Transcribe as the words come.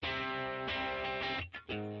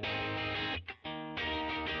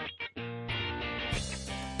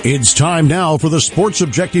It's time now for the Sports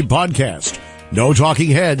Objective Podcast. No talking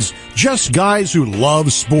heads, just guys who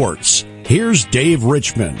love sports. Here's Dave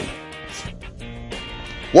Richmond.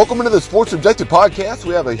 Welcome into the Sports Objective Podcast.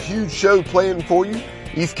 We have a huge show planned for you.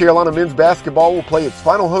 East Carolina men's basketball will play its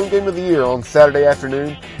final home game of the year on Saturday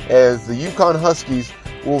afternoon as the UConn Huskies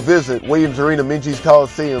will visit Williams Arena Minges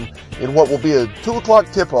Coliseum in what will be a 2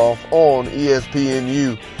 o'clock tip-off on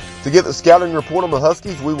ESPNU. To get the scouting report on the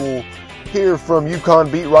Huskies, we will hear from UConn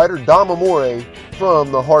beat writer Dom Amore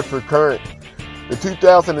from the Hartford Courant. The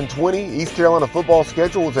 2020 East Carolina football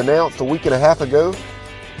schedule was announced a week and a half ago,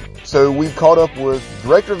 so we caught up with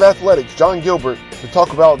Director of Athletics John Gilbert to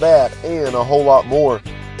talk about that and a whole lot more.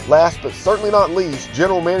 Last but certainly not least,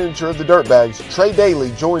 General Manager of the Dirtbags, Trey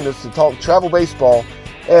Daly, joined us to talk travel baseball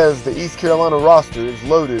as the East Carolina roster is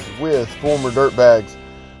loaded with former Dirtbags.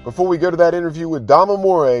 Before we go to that interview with Dom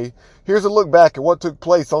Amore, here's a look back at what took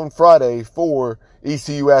place on Friday for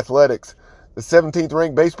ECU Athletics. The 17th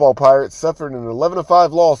ranked baseball Pirates suffered an 11-5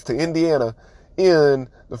 loss to Indiana in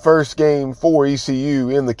the first game for ECU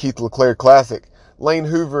in the Keith LeClaire Classic. Lane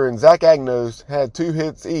Hoover and Zach Agnos had 2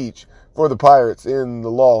 hits each for the Pirates in the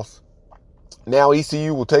loss. Now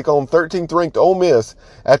ECU will take on 13th ranked Ole Miss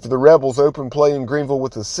after the Rebels open play in Greenville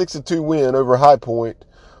with a 6-2 win over High Point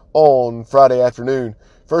on Friday afternoon.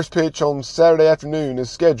 First pitch on Saturday afternoon is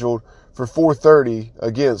scheduled for 4:30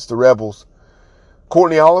 against the Rebels.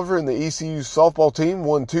 Courtney Oliver and the ECU softball team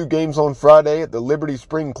won 2 games on Friday at the Liberty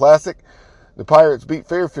Spring Classic. The Pirates beat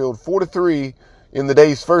Fairfield 4-3 in the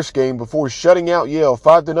day's first game before shutting out Yale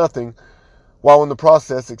 5-0, while in the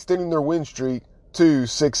process extending their win streak to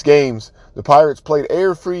 6 games. The Pirates played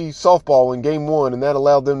air-free softball in Game 1, and that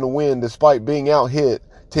allowed them to win despite being out-hit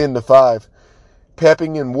 10-5.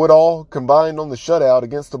 Pepping and Woodall combined on the shutout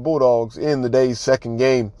against the Bulldogs in the day's second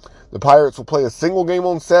game. The Pirates will play a single game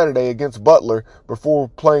on Saturday against Butler before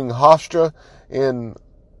playing Hofstra and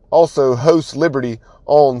also host Liberty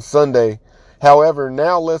on Sunday. However,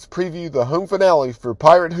 now let's preview the home finale for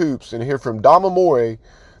Pirate Hoops and hear from Dom Amore,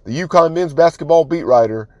 the UConn men's basketball beat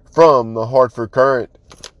writer from the Hartford Courant.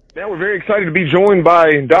 Now we're very excited to be joined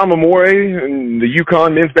by Dom Amore, and the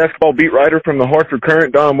UConn men's basketball beat writer from the Hartford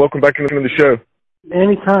Courant. Dom, welcome back into the show.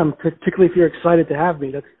 Anytime, particularly if you're excited to have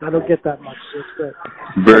me. I don't get that much, so it's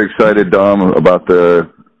good. Very excited, Dom, about the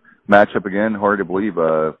matchup again. Hard to believe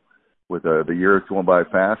with the year going by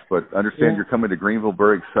fast, but understand You're coming to Greenville.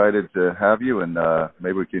 Very excited to have you, and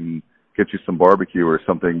maybe we can get you some barbecue or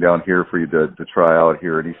something down here for you to try out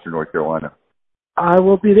here in Eastern North Carolina. I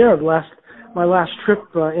will be there. My last trip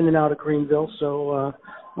in and out of Greenville, so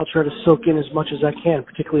I'll try to soak in as much as I can,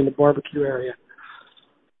 particularly in the barbecue area.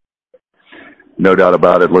 No doubt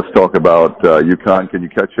about it. Let's talk about UConn. Can you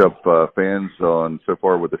catch up fans on so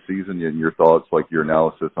far with the season and your thoughts, like your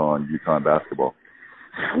analysis on UConn basketball?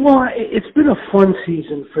 Well, it's been a fun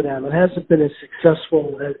season for them. It hasn't been as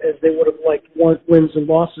successful as they would have liked wins and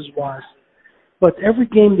losses wise. But every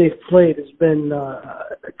game they've played has been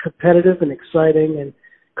competitive and exciting and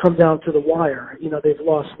come down to the wire. You know, they've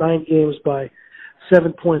lost 9 games by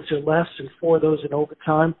 7 points or less, and 4 of those in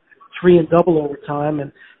overtime, 3 in double overtime,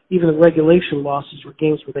 and even the regulation losses were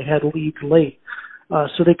games where they had leads late.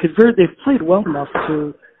 So they've played well enough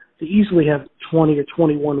to easily have 20 or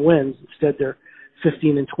 21 wins. Instead, they're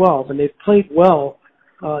 15-12, and they've played well.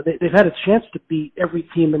 They've had a chance to beat every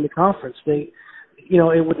team in the conference. It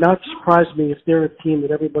would not surprise me if they're a team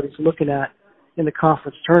that everybody's looking at in the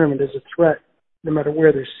conference tournament as a threat, no matter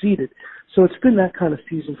where they're seated. So it's been that kind of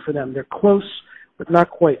season for them. They're close, but not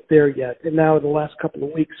quite there yet. And now in the last couple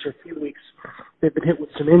of weeks or a few weeks, they've been hit with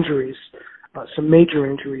some injuries, some major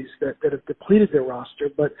injuries that have depleted their roster.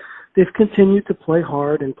 But they've continued to play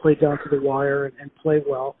hard and play down to the wire and play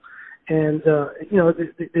well. And,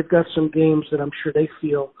 they've got some games that I'm sure they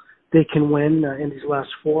feel they can win in these last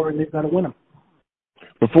 4, and they've got to win them.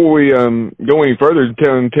 Before we go any further,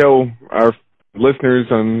 tell our listeners,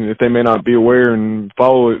 if they may not be aware and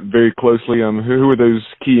follow it very closely, who are those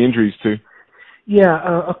key injuries to?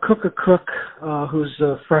 Yeah, a Cook, who's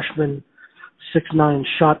a freshman, 6'9"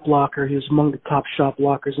 shot blocker. He was among the top shot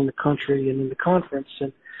blockers in the country and in the conference,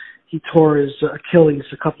 and he tore his Achilles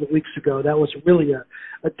a couple of weeks ago. That was really a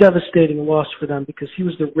devastating loss for them because he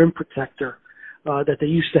was the rim protector that they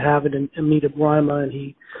used to have in Amita Brima, and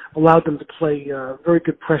he allowed them to play very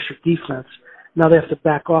good pressure defense. Now they have to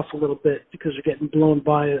back off a little bit because they're getting blown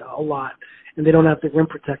by a lot, and they don't have the rim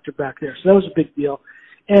protector back there. So that was a big deal.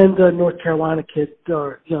 And North Carolina kid,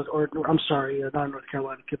 not North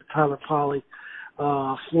Carolina kid, but Tyler Polley,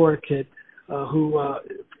 Florida kid, who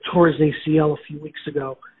tore his ACL a few weeks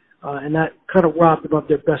ago. and that kind of robbed them of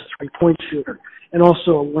their best three-point shooter, and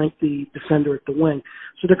also a lengthy defender at the wing.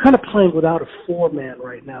 So they're kind of playing without a four-man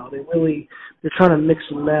right now. They're trying to mix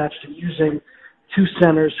and match. They're using two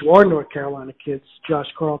centers who are North Carolina kids, Josh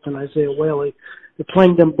Carlton, Isaiah Whaley. They're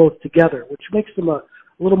playing them both together, which makes them a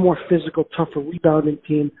little more physical, tougher rebounding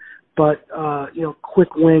team, but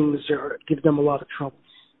quick wings give them a lot of trouble.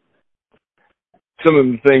 Some of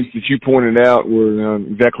the things that you pointed out were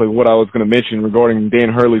exactly what I was going to mention regarding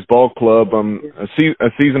Dan Hurley's ball club. A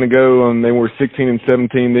season ago, they were 16-17.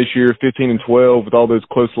 This year, 15-12, with all those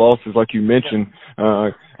close losses, like you mentioned.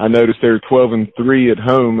 I noticed they were 12-3 at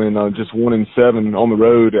home and just 1-7 on the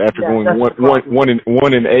road after going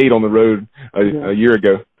 1-8 on the road a year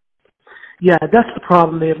ago. Yeah, that's the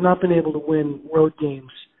problem. They have not been able to win road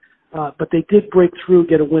games, but they did break through,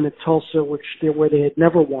 get a win at Tulsa, where they had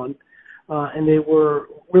never won. And they were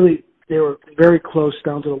very close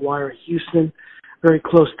down to the wire at Houston, very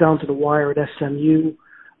close down to the wire at SMU,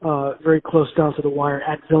 very close down to the wire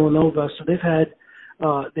at Villanova. So they've had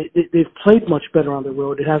they've played much better on the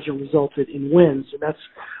road. It hasn't resulted in wins, and that's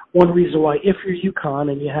one reason why, if you're UConn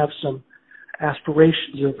and you have some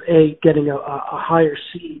aspirations of A, getting a higher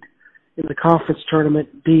seed in the conference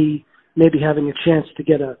tournament, B, maybe having a chance to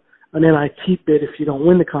get an NIT bid if you don't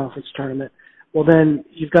win the conference tournament, well, then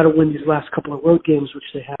you've got to win these last couple of road games, which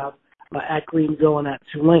they have at Greenville and at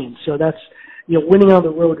Tulane. So that's, winning on the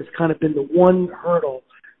road has kind of been the one hurdle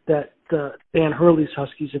that Dan Hurley's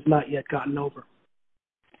Huskies have not yet gotten over.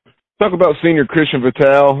 Talk about senior Christian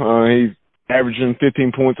Vital. He's averaging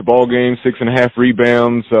 15 points a ball game, 6.5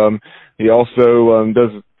 rebounds. He also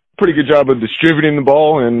does a pretty good job of distributing the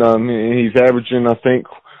ball, and he's averaging, I think,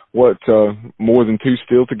 more than 2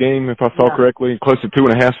 steals a game, if I saw correctly, close to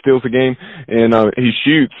 2.5 steals a game, and he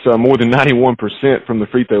shoots more than 91% from the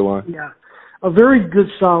free throw line. Yeah, a very good,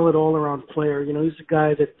 solid all-around player. He's a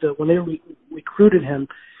guy that when they recruited him,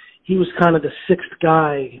 he was kind of the 6th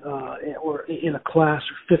guy or in a class,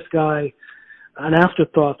 or 5th guy, an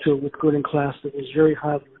afterthought to a recruiting class that was very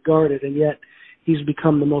highly regarded, and yet he's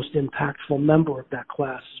become the most impactful member of that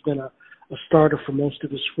class. He's been a starter for most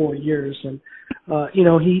of his 4 years, and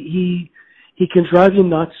he can drive you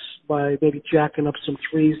nuts by maybe jacking up some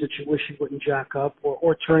threes that you wish he wouldn't jack up,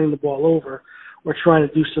 or turning the ball over, or trying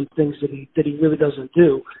to do some things that he really doesn't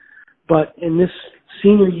do. But in this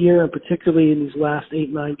senior year, and particularly in these last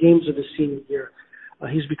 8-9 games of his senior year,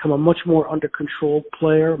 he's become a much more under-controlled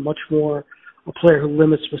player, much more a player who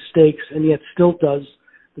limits mistakes, and yet still does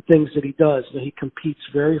the things that he does. He competes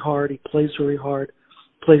very hard, he plays very hard,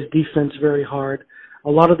 plays defense very hard. A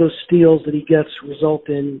lot of those steals that he gets result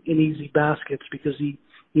in easy baskets because he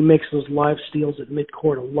makes those live steals at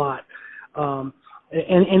midcourt a lot.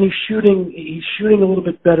 And he's shooting a little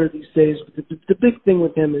bit better these days. But the big thing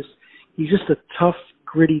with him is he's just a tough,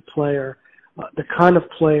 gritty player, the kind of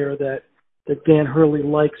player that Dan Hurley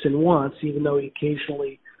likes and wants, even though he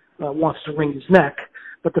occasionally wants to wring his neck.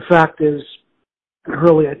 But the fact is,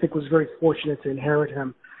 Hurley, I think, was very fortunate to inherit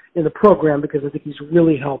him in the program, because I think he's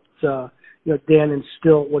really helped Dan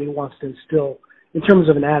instill what he wants to instill in terms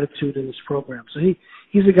of an attitude in this program. So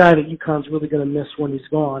he's a guy that UConn's really going to miss when he's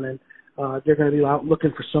gone, and they're going to be out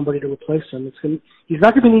looking for somebody to replace him. He's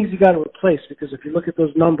not going to be an easy guy to replace, because if you look at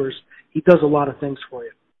those numbers, he does a lot of things for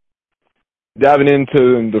you. Diving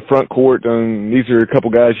into the front court, these are a couple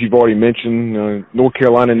guys you've already mentioned, North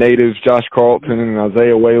Carolina natives, Josh Carlton and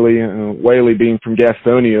Isaiah Whaley. Whaley being from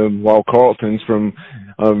Gastonia, while Carlton's from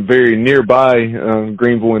very nearby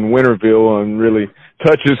Greenville and Winterville, and really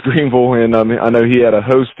touches Greenville. And I know he had a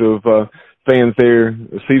host of fans there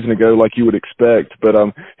a season ago, like you would expect. But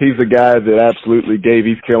he's a guy that absolutely gave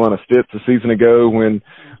East Carolina fits a season ago when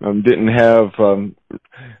didn't have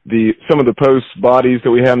some of the post bodies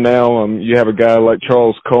that we have now. You have a guy like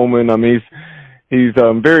Charles Coleman. He's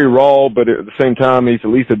very raw, but at the same time, he's at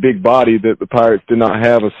least a big body that the Pirates did not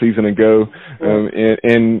have a season ago.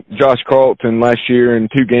 And Josh Carlton last year in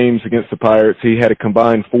 2 games against the Pirates, he had a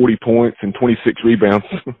combined 40 points and 26 rebounds.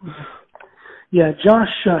 Yeah, Josh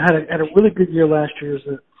had a really good year last year as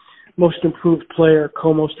the most improved player,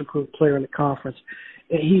 co-most improved player in the conference.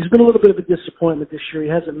 He's been a little bit of a disappointment this year. He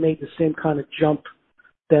hasn't made the same kind of jump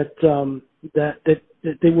that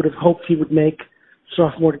they would have hoped he would make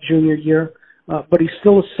sophomore to junior year. But he's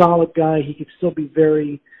still a solid guy. He could still be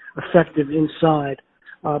very effective inside.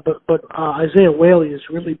 But Isaiah Whaley has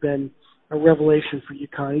really been a revelation for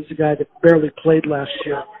UConn. He's a guy that barely played last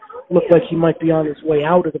year. Looked like he might be on his way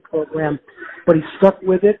out of the program, but he stuck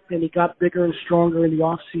with it, and he got bigger and stronger in the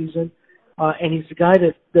off season. And he's a guy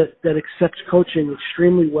that accepts coaching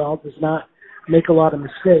extremely well, does not make a lot of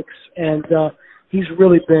mistakes, and he's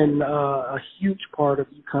really been a huge part of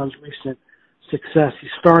UConn's recent success.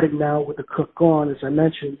 He's starting now with the Cook gone, as I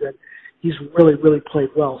mentioned, and he's really, really played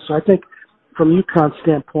well. So I think from UConn's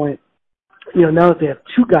standpoint, now that they have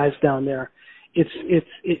two guys down there,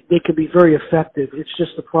 they could be very effective. It's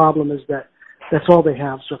just the problem is that that's all they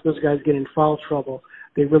have. So if those guys get in foul trouble,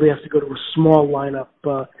 they really have to go to a small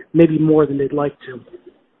lineup, maybe more than they'd like to.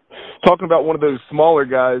 Talking about one of those smaller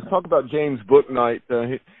guys, talk about James Booknight.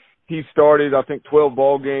 He started, I think, 12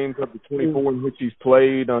 ball games up to 24 in which he's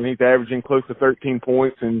played. He's averaging close to 13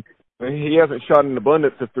 points, and he hasn't shot an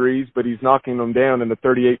abundance of threes, but he's knocking them down in a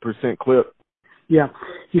 38% clip. Yeah,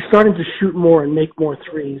 he's starting to shoot more and make more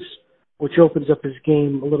threes, which opens up his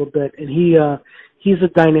game a little bit. And he's a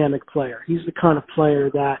dynamic player. He's the kind of player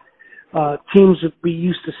that teams would be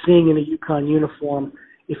used to seeing in a UConn uniform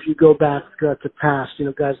if you go back to past,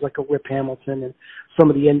 guys like a Rip Hamilton and some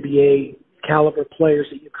of the NBA caliber players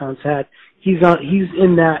that UConn's had. He's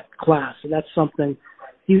in that class, and that's something.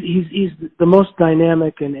 He's the most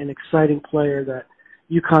dynamic and exciting player that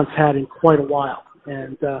UConn's had in quite a while,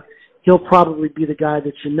 and he'll probably be the guy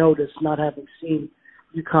that you notice, not having seen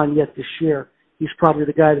UConn yet this year. He's probably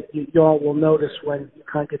the guy that you all will notice when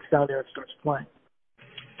UConn gets down there and starts playing.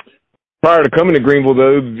 Prior to coming to Greenville,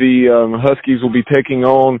 though, the Huskies will be taking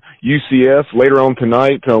on UCF later on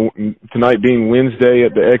tonight, tonight being Wednesday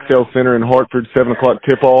at the XL Center in Hartford, 7 o'clock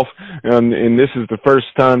tip-off. And this is the first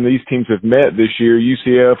time these teams have met this year.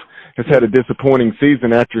 UCF has had a disappointing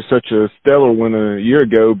season after such a stellar one a year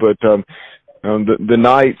ago, but the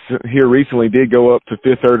Knights here recently did go up to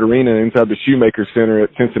Fifth Third Arena inside the Shoemaker Center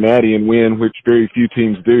at Cincinnati and win, which very few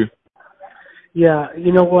teams do. Yeah,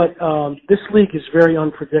 you know what? This league is very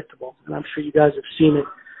unpredictable, and I'm sure you guys have seen it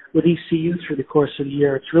with ECU through the course of the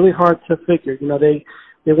year. It's really hard to figure.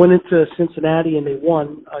 They went into Cincinnati and they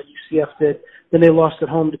won. UCF did. Then they lost at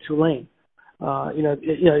home to Tulane.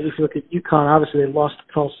 If you look at UConn, obviously they lost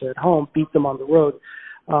to Tulsa at home, beat them on the road.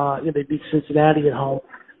 They beat Cincinnati at home.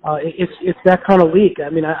 It's that kind of league. I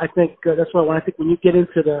mean, I think that's why when you get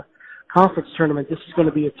into the conference tournament, this is going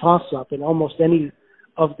to be a toss-up, and almost any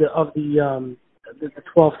of the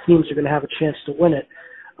 12 teams are going to have a chance to win it.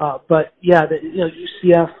 But yeah,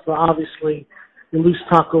 UCF obviously, you lose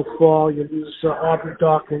Taco Fall, you lose Aubrey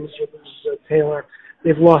Dawkins, you lose Taylor.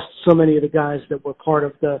 They've lost so many of the guys that were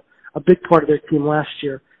a big part of their team last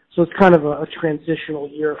year. So it's kind of a transitional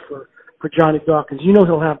year for Johnny Dawkins.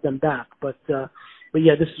 He'll have them back, but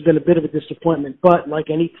yeah, this has been a bit of a disappointment. But like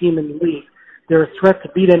any team in the league, they're a threat to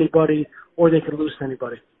beat anybody, or they could lose to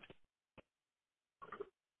anybody.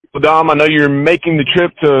 Well, Dom, I know you're making the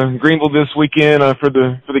trip to Greenville this weekend for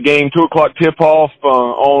the game, 2 o'clock tip-off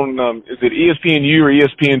on is it ESPNU or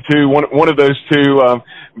ESPN2? One of those two.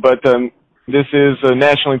 But this is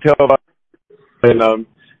nationally televised, and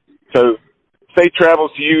so safe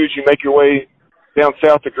travels to you as you make your way down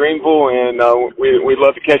south to Greenville, and we'd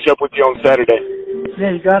love to catch up with you on Saturday.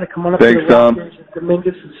 Yeah, you got to come on up Thanks, to the Raptors at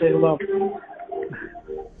Dominguez and say hello.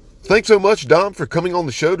 Thanks so much, Dom, for coming on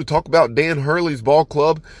the show to talk about Dan Hurley's ball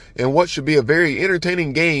club and what should be a very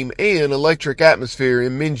entertaining game and electric atmosphere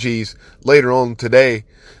in Minges later on today.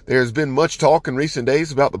 There's been much talk in recent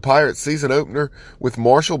days about the Pirates season opener with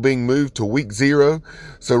Marshall being moved to week 0.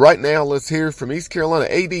 So right now, let's hear from East Carolina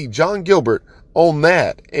AD John Gilbert on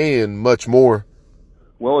that and much more.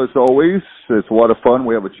 Well, as always, it's a lot of fun.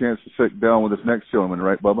 We have a chance to sit down with this next gentleman,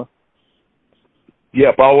 right, Bubba?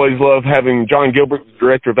 Yep, I always love having John Gilbert,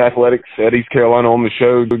 Director of Athletics at East Carolina, on the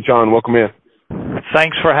show. John, welcome in.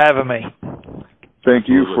 Thanks for having me. Thank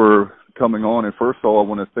you for coming on. And first of all, I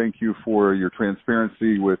want to thank you for your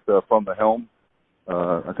transparency with From the Helm.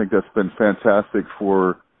 I think that's been fantastic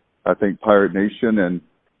for, Pirate Nation.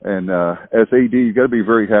 And as AD, you got to be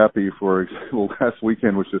very happy for last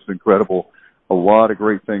weekend was just incredible. A lot of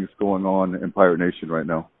great things going on in Pirate Nation right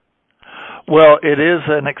now. Well, it is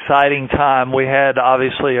an exciting time. We had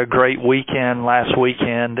obviously a great weekend last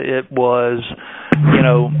weekend. It was,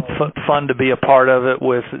 fun to be a part of it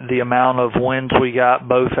with the amount of wins we got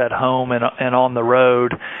both at home and on the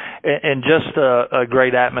road, and just a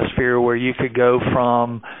great atmosphere where you could go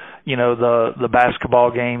from, the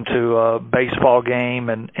basketball game to a baseball game,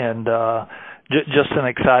 and just an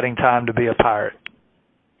exciting time to be a Pirate.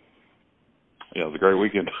 Yeah, it was a great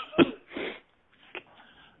weekend.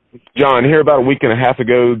 John, here about a week and a half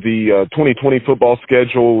ago, the 2020 football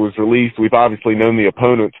schedule was released. We've obviously known the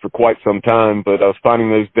opponents for quite some time, but finding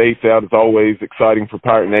those dates out is always exciting for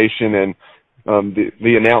Pirate Nation, and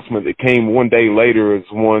the announcement that came one day later is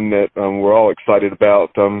one that we're all excited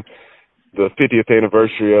about. the 50th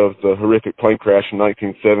anniversary of the horrific plane crash in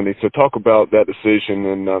 1970. So talk about that decision,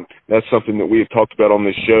 and that's something that we had talked about on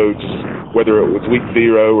this show. Just whether it was week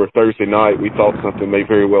 0 or Thursday night, we thought something may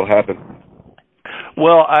very well happen.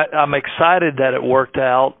 Well, I'm excited that it worked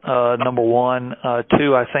out, number one.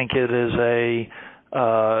 Two, I think it is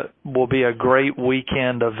will be a great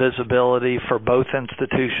weekend of visibility for both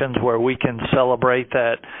institutions where we can celebrate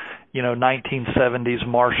that, 1970s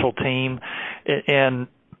Marshall team. And,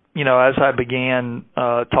 as I began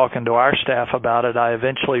talking to our staff about it, I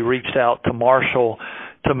eventually reached out to Marshall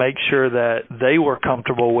to make sure that they were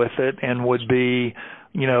comfortable with it and would be,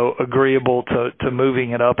 agreeable to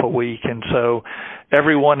moving it up a week. And so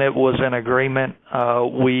everyone that was in agreement,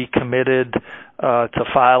 we committed to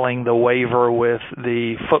filing the waiver with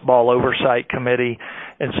the Football Oversight Committee.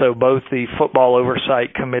 And so both the Football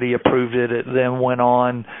Oversight Committee approved it. It then went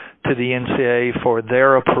on to the NCAA for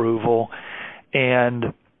their approval.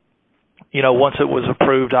 And, once it was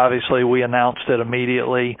approved, obviously we announced it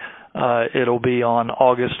immediately. It'll be on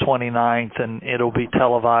August 29th, and it'll be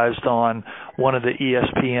televised on one of the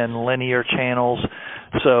ESPN linear channels.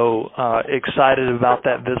 So excited about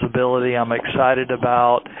that visibility. I'm excited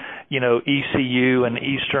about, ECU and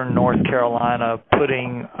Eastern North Carolina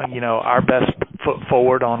putting, our best foot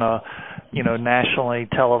forward on a, nationally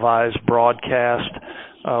televised broadcast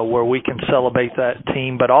where we can celebrate that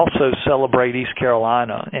team, but also celebrate East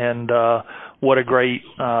Carolina. And what a great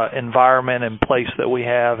environment and place that we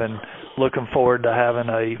have, and looking forward to having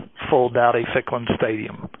a full Dowdy-Ficklin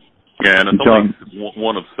Stadium. Yeah, and it's only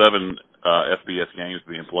one of 7 FBS games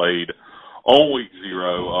being played on week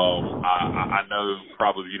 0. I know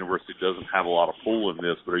probably the university doesn't have a lot of pull in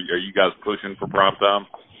this, but are you guys pushing for prime time?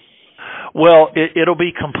 Well, it'll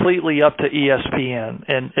be completely up to ESPN,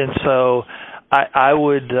 and so I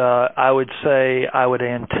would say I would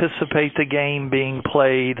anticipate the game being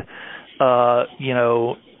played,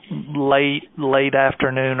 late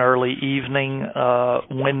afternoon, early evening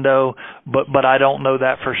window, but I don't know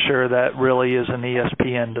that for sure. That really is an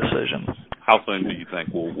ESPN decision. How soon do you think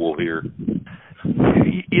we'll hear?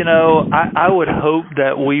 I would hope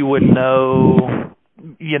that we would know,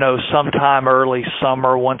 sometime early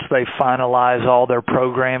summer once they finalize all their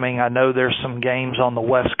programming. I know there's some games on the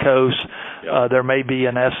West Coast. There may be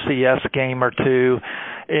an FCS game or two.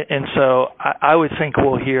 And so I would think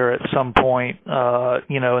we'll hear at some point,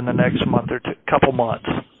 in the next month or couple months.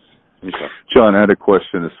 Okay. John, I had a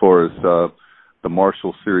question as far as the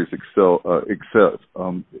Marshall Series Excel.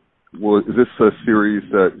 Is this a series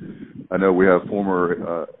that I know we have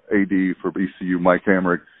former AD for ECU, Mike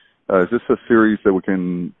Hamrick. Is this a series that we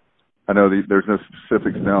can? I know there's no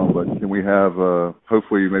specifics now, but can we have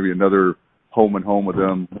hopefully maybe another home and home with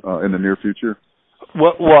them in the near future?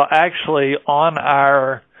 Well, actually, on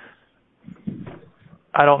our,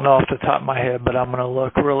 I don't know off the top of my head, but I'm going to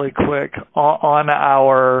look really quick. On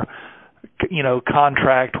our,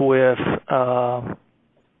 contract with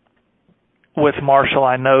Marshall,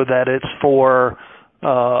 I know that it's for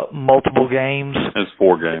multiple games. It's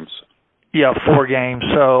 4 games. Yeah, 4 games.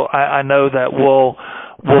 So I know that we'll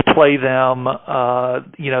play them,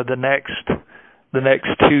 the next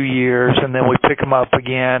 2 years, and then we pick them up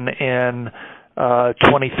again in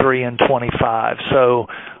 23 and 25. So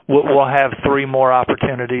we'll have 3 more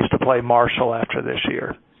opportunities to play Marshall after this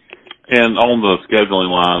year. And on the scheduling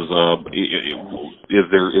lines, is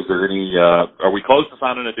there any? Are we close to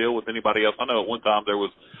signing a deal with anybody else? I know at one time there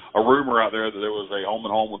was a rumor out there that there was a home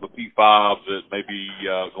and home with a P5 that may be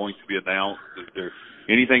going to be announced. Is there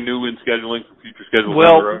anything new in scheduling for future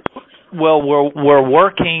scheduling? Well, we're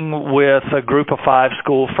working with a group of 5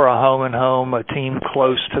 school for a home and home, a team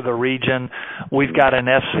close to the region. We've got an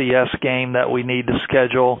FCS game that we need to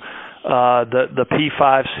schedule. The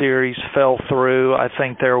P5 series fell through. I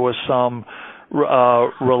think there was some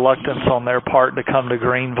reluctance on their part to come to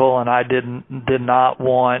Greenville, and I did not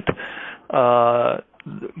want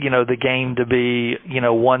the game to be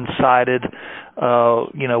one-sided.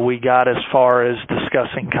 We got as far as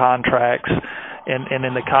discussing contracts, and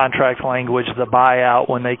in the contract language, the buyout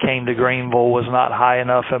when they came to Greenville was not high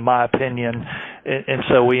enough, in my opinion, and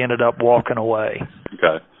so we ended up walking away.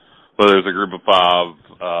 Okay. So there's a group of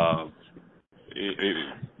 5,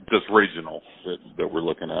 just regional, that we're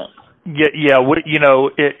looking at. Yeah.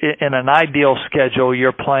 In an ideal schedule,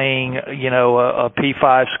 you're playing, a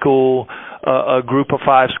P5 school, a group of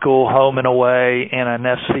 5 school, home and away, and an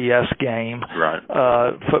FCS game, right?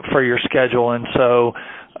 For your schedule. And so,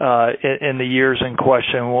 in the years in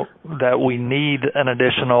question, that we need an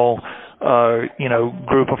additional,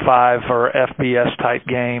 group of 5 or FBS type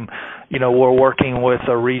game. We're working with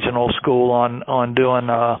a regional school on doing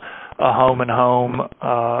a home and home,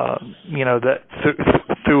 that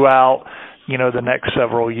throughout, the next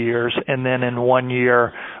several years. And then in 1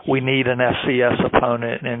 year, we need an FCS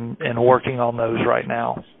opponent and working on those right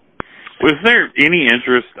now. Was there any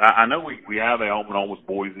interest? I know we have a home and home with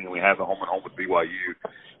Boise and we have a home and home with BYU.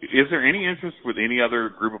 Is there any interest with any other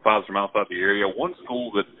group of fives from outside the area? One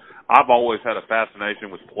school that I've always had a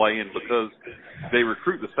fascination with playing because they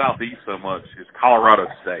recruit the Southeast so much is Colorado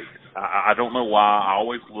State. I don't know why. I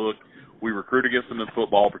always look. We recruit against them in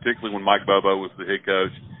football, particularly when Mike Bobo was the head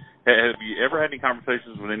coach. Have you ever had any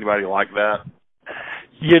conversations with anybody like that?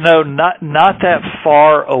 Not that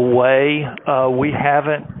far away. We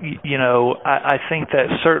haven't, I think that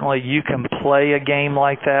certainly you can play a game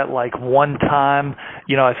like that, like one time,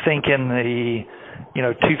 I think in the,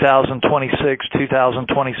 2026,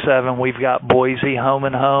 2027, we've got Boise home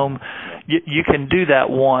and home. You can do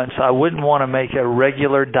that once. I wouldn't want to make a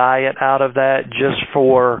regular diet out of that just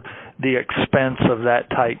for the expense of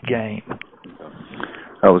that type game.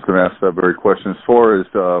 I was going to ask that very question. As far as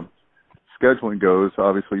scheduling goes,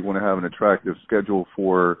 obviously you want to have an attractive schedule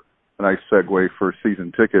for a nice segue for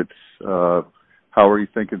season tickets. How are you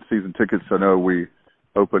thinking season tickets? I know we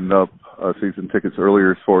opened up season tickets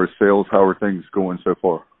earlier. As far as sales, how are things going so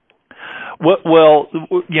far? Well,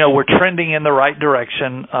 we're trending in the right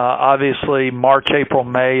direction. Obviously, March, April,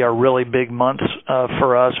 May are really big months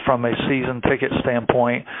for us from a season ticket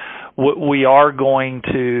standpoint. We are going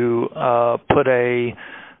to put a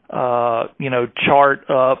chart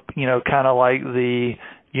up, kind of like the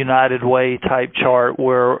United Way type chart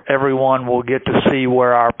where everyone will get to see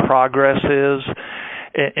where our progress is.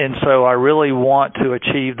 And so I really want to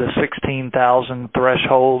achieve the 16,000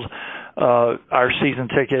 threshold. Our season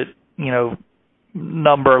ticket,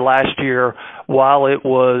 number last year, while it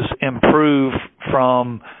was improved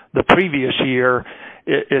from the previous year,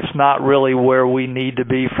 it's not really where we need to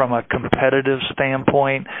be from a competitive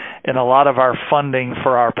standpoint, and a lot of our funding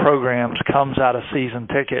for our programs comes out of season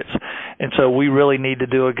tickets. And so we really need to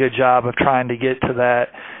do a good job of trying to get to that,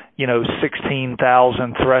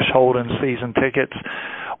 16,000 threshold in season tickets.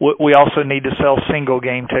 We also need to sell single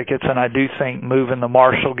game tickets, and I do think moving the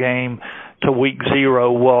Marshall game to week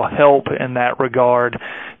 0 will help in that regard.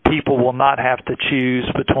 People will not have to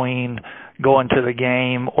choose between going to the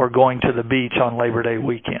game or going to the beach on Labor Day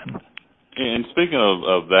weekend. And speaking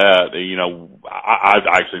of that,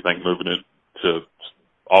 I actually think moving it to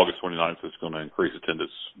August 29th is going to increase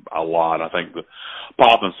attendance a lot. I think the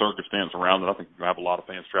pop and circumstance around it, I think we're going to have a lot of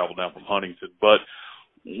fans travel down from Huntington. But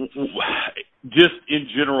just in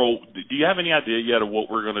general, do you have any idea yet of what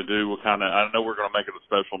we're going to do? I know we're going to make it a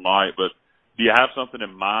special night, but do you have something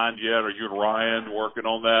in mind yet? Are you and Ryan working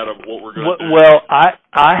on that of what we're going to do? Well,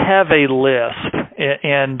 I have a list,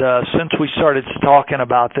 and since we started talking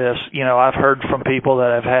about this, I've heard from people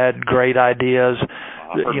that have had great ideas.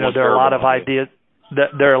 There are a lot of ideas.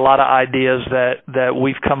 There are a lot of ideas that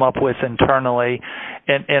we've come up with internally,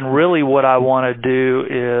 and really what I want to do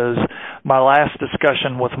is, my last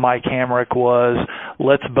discussion with Mike Hamrick was,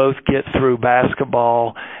 let's both get through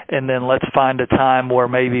basketball, and then let's find a time where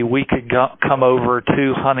maybe we could come over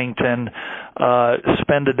to Huntington,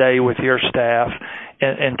 spend a day with your staff,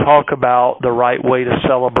 and talk about the right way to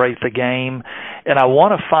celebrate the game. And I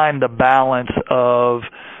want to find the balance of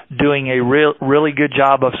doing a really good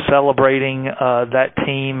job of celebrating that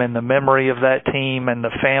team and the memory of that team and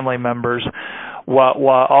the family members,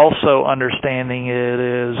 while also understanding it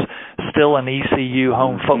is still an ECU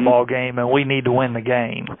home football game and we need to win the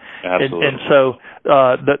game. Absolutely. And so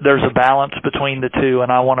there's a balance between the two,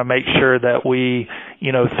 and I want to make sure that we,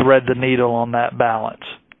 thread the needle on that balance.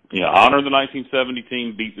 Yeah, honor the 1970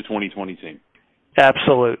 team, beat the 2020 team.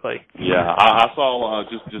 Absolutely. Yeah, I saw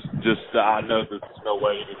just I know there's no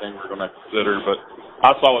way anything we're going to consider, but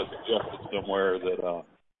I saw it suggested somewhere that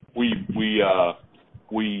we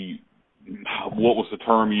what was the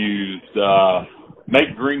term used?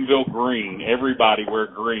 Make Greenville green. Everybody wear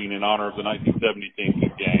green in honor of the 1970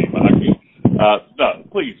 team game. No,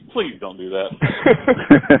 please don't do that.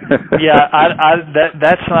 Yeah,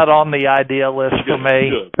 that's not on the idea list for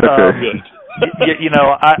me. Good.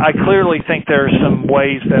 I clearly think there are some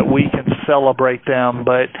ways that we can celebrate them,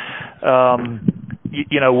 but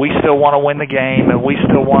we still want to win the game, and we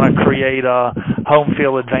still want to create a home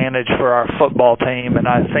field advantage for our football team, and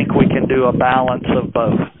I think we can do a balance of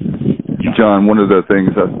both. John, one of the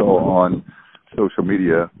things I saw on social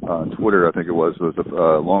media, on Twitter, I think it was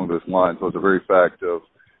along those lines, was the very fact of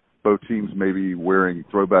both teams maybe wearing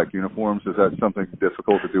throwback uniforms. Is that something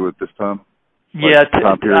difficult to do at this time?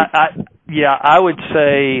 I would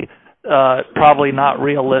say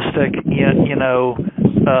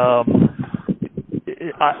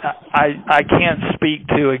I can't speak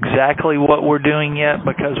to exactly what we're doing yet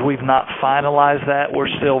because we've not finalized that. We're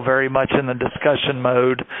still very much in the discussion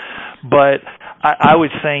mode. But I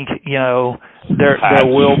would think, there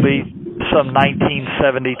will be some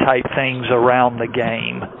 1970 type things around the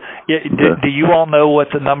game. Do you all know what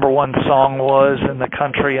the number one song was in the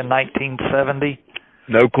country in 1970?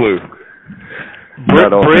 No clue.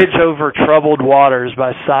 Bridge Over Troubled Waters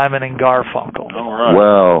by Simon and Garfunkel. All right.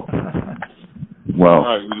 Wow. Wow.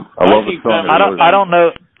 Right. I love the song.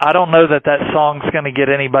 I don't know that song's going to get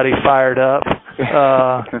anybody fired up.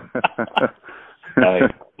 Hey,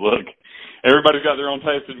 look, everybody's got their own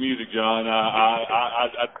taste in music, John.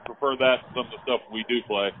 I prefer that to some of the stuff we do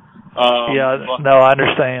play. I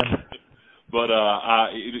understand. But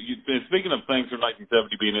speaking of things from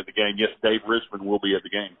 1970 being at the game, yes, Dave Richmond will be at the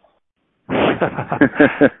game.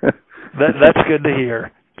 That's good to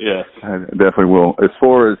hear. Yes, I definitely will. As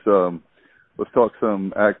far as let's talk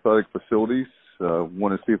some athletic facilities.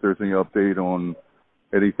 Want to see if there's any update on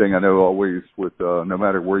anything. I know always with no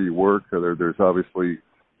matter where you work, there's obviously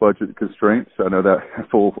budget constraints. I know that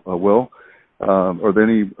full well. Are there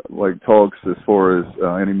any talks as far as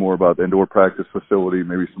any more about the indoor practice facility,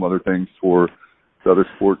 maybe some other things for the other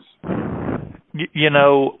sports?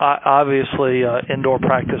 Obviously, indoor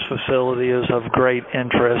practice facility is of great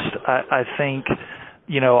interest. I think,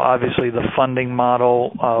 obviously the funding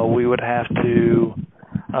model, we would have to,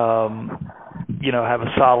 have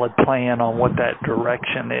a solid plan on what that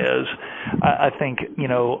direction is. I think,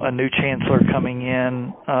 a new chancellor coming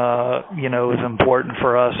in, is important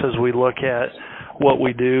for us as we look at what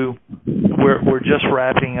we do. We're just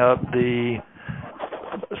wrapping up the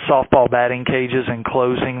softball batting cages and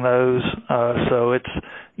closing those. So it's,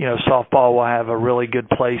 softball will have a really good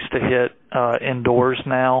place to hit indoors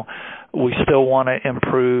now. We still want to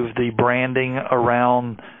improve the branding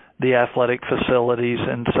around the athletic facilities.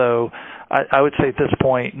 And so I would say at this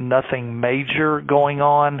point, nothing major going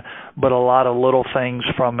on, but a lot of little things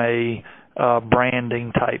from a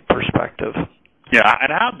branding type perspective. Yeah,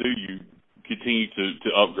 and how do you continue to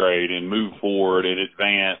upgrade and move forward and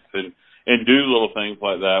advance and do little things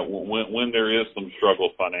like that when there is some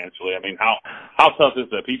struggle financially? I mean, how tough is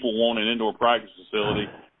that? People want an indoor practice facility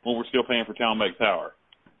when we're still paying for Town Bank Tower.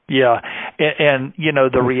 Yeah, and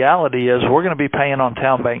the reality is we're going to be paying on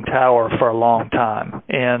Town Bank Tower for a long time,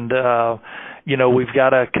 and we've got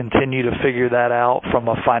to continue to figure that out from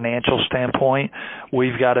a financial standpoint.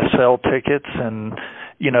 We've got to sell tickets and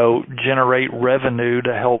generate revenue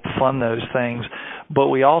to help fund those things, but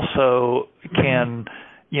we also can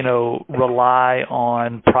rely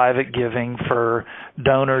on private giving for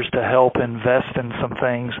donors to help invest in some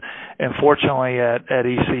things. And fortunately at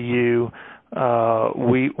ECU,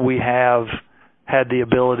 we have had the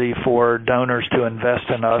ability for donors to invest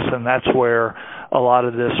in us, and that's where a lot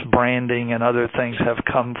of this branding and other things have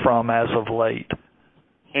come from as of late.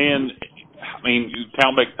 And I mean,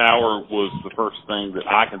 Town Bank Tower was the first thing that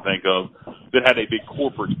I can think of that had a big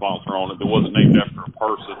corporate sponsor on it that wasn't named after a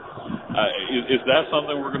person. Is that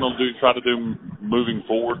something we're going to try to do moving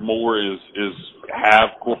forward more, is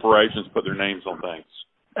have corporations put their names on things?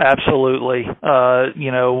 Absolutely.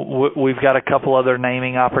 We've got a couple other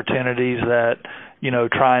naming opportunities that,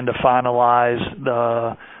 trying to finalize.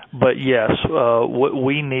 But yes,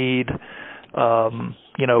 we need,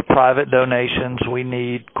 private donations. We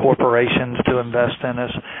need corporations to invest in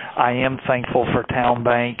us. I am thankful for Town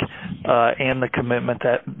Bank and the commitment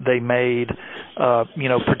that they made,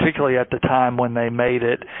 particularly at the time when they made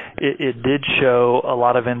it. It did show a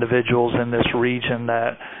lot of individuals in this region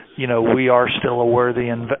that, we are still a worthy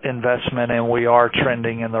investment and we are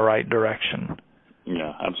trending in the right direction.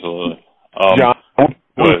 Yeah, absolutely. John,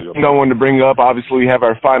 I wanted to bring up, obviously we have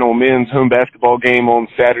our final men's home basketball game on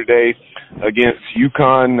Saturday against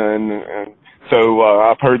UConn, and so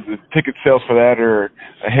I've heard the ticket sales for that are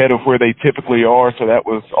ahead of where they typically are, so that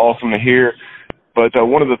was awesome to hear. But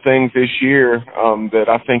one of the things this year that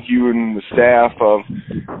I think you and the staff of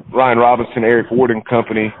Ryan Robinson, Eric Ward and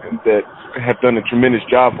company that have done a tremendous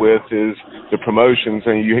job with is the promotions.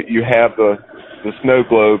 And you have the snow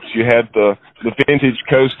globes, you had the vintage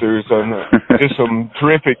coasters, and just some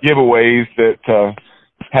terrific giveaways that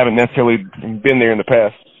haven't necessarily been there in the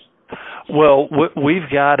past. Well, we've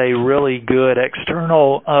got a really good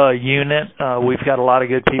external unit. We've got a lot of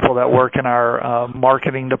good people that work in our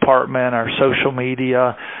marketing department, our social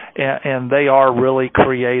media, and they are really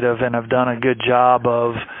creative and have done a good job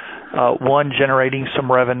of, one, generating some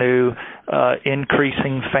revenue,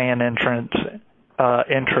 increasing fan entrance,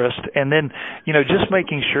 interest. And then, just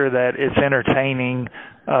making sure that it's entertaining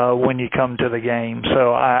when you come to the game.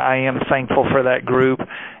 So I am thankful for that group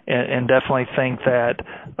and definitely think that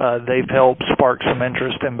they've helped spark some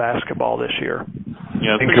interest in basketball this year.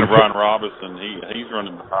 Yeah, speaking of Ryan Robinson, he's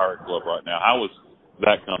running the Pirate Club right now. How was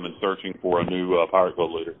that coming, searching for a new Pirate Club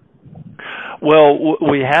leader? Well,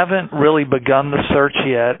 we haven't really begun the search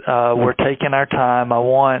yet. We're taking our time. I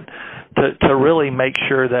want to really make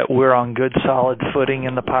sure that we're on good, solid footing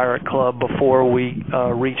in the Pirate Club before we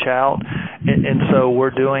reach out. And so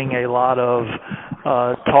we're doing a lot of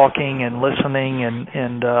talking and listening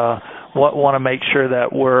and want to make sure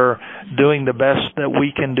that we're doing the best that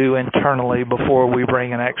we can do internally before we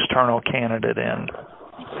bring an external candidate in.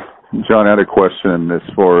 John, I had a question as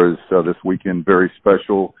far as this weekend, very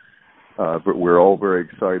special, but we're all very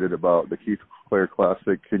excited about the Keith Clare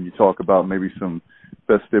Classic. Can you talk about maybe some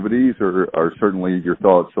festivities or certainly your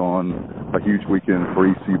thoughts on a huge weekend for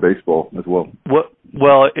EC baseball as well?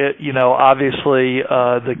 Well, obviously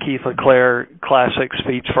the Keith LeClaire Classic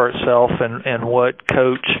speaks for itself and what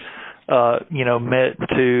Coach meant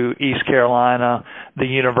to East Carolina, the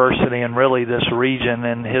university, and really this region,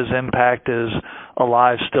 and his impact is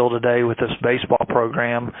alive still today with this baseball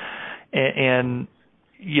program. And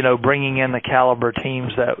bringing in the caliber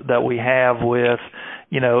teams that we have with,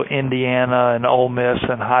 Indiana and Ole Miss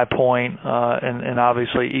and High Point and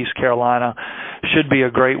obviously East Carolina should be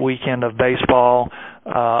a great weekend of baseball.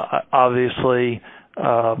 Obviously,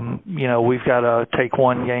 we've got to take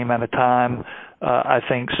one game at a time. I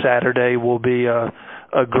think Saturday will be a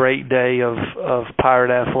great day of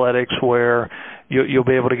Pirate athletics where you'll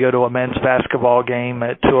be able to go to a men's basketball game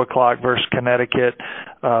at 2 o'clock versus Connecticut.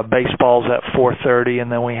 Baseball's at 4:30,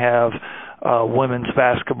 and then we have women's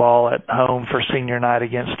basketball at home for senior night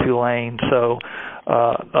against Tulane. So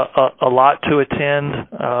a lot to attend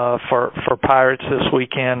for Pirates this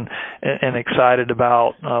weekend, and excited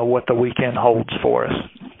about what the weekend holds for us.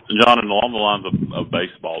 John, and along the lines of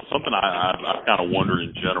baseball, something I kind of wonder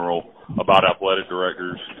in general about athletic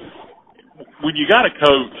directors. When you got a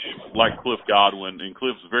coach like Cliff Godwin, and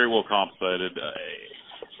Cliff's very well compensated,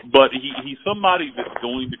 but he's somebody that's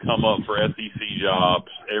going to come up for SEC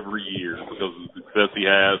jobs every year because of the success he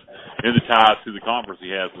has and the ties to the conference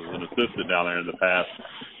he has as an assistant down there in the past.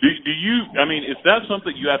 Is that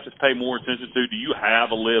something you have to pay more attention to? Do you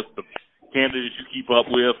have a list of candidates you keep up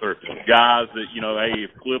with, or guys that, hey, if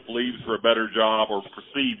Cliff leaves for a better job or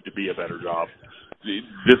perceived to be a better job,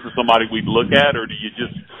 this is somebody we'd look at, or do you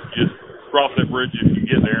just cross that bridge if you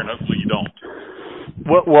get there and hopefully you don't?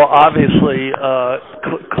 Well, obviously,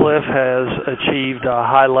 Cliff has achieved a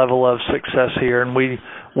high level of success here, and we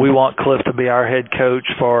want Cliff to be our head coach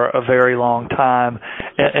for a very long time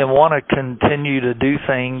and want to continue to do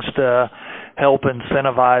things to help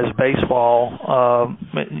incentivize baseball.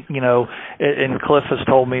 And Cliff has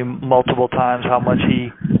told me multiple times how much he,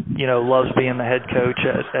 loves being the head coach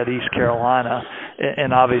at East Carolina.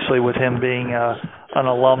 And obviously with him being an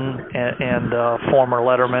alum and former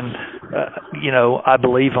Letterman, I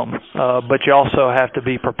believe him. But you also have to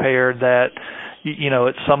be prepared that,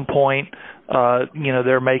 at some point,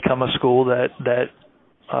 there may come a school that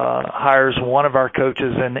hires one of our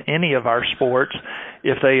coaches in any of our sports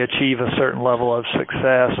if they achieve a certain level of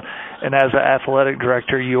success. And as an athletic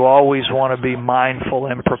director, you always want to be mindful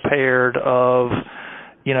and prepared of,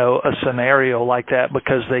 a scenario like that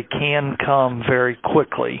because they can come very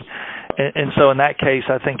quickly. And so in that case,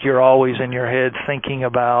 I think you're always in your head thinking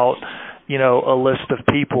about, a list of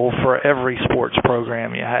people for every sports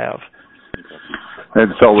program you have.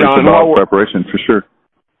 And it's always a lot of preparation for sure.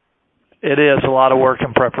 It is a lot of work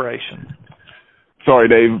and preparation. Sorry,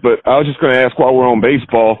 Dave, but I was just going to ask while we're on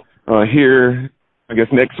baseball, here, I guess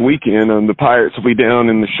next weekend, the Pirates will be down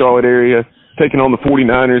in the Charlotte area taking on the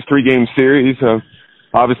 49ers, 3-game series.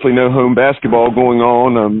 Obviously no home basketball going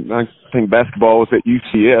on. I think basketball is at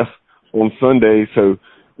UCF on Sunday, so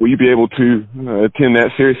will you be able to attend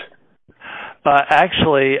that series?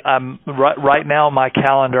 Actually, I'm right now on my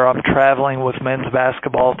calendar, I'm traveling with men's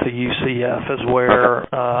basketball to UCF is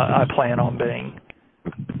where I plan on being.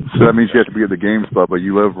 So that means you have to be at the games, Bubba.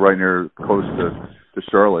 You live right near close to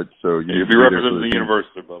Charlotte, so you'll be representing the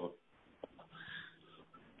university, Bubba.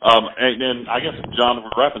 And then I guess, John,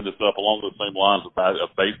 we're wrapping this up along the same lines of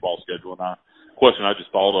baseball schedule. And question I just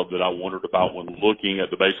thought of that I wondered about when looking at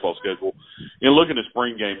the baseball schedule and looking at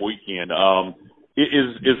spring game weekend.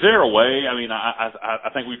 Is there a way? I mean, I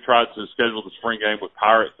think we've tried to schedule the spring game with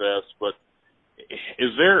Pirate Fest, but is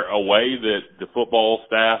there a way that the football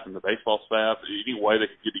staff and the baseball staff, any way they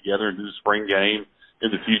could get together and do the spring game in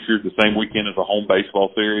the future the same weekend as a home baseball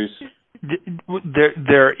series?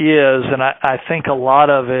 There is, and I think a lot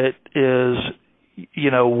of it is,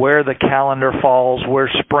 where the calendar falls, where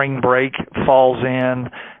spring break falls in,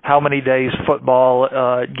 how many days football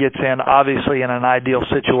gets in. Obviously, in an ideal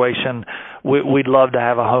situation, we'd love to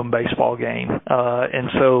have a home baseball game. And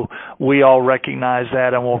so we all recognize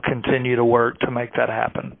that, and we'll continue to work to make that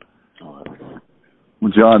happen.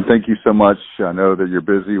 Well, John, thank you so much. I know that you're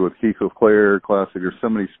busy with Keith Clare Classic. There's so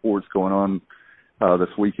many sports going on this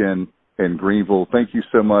weekend in Greenville. Thank you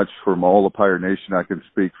so much from all of Pirate Nation. I can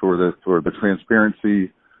speak for the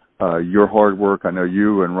transparency, your hard work. I know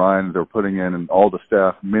you and Ryan, they're putting in, and all the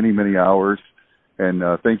staff, many, many hours. And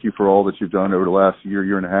thank you for all that you've done over the last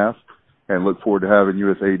year and a half, and look forward to having you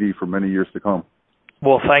as AD for many years to come.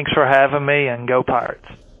 Well, thanks for having me, and go Pirates.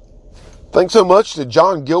 Thanks so much to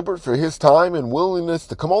John Gilbert for his time and willingness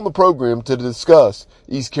to come on the program to discuss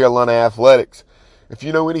East Carolina athletics. If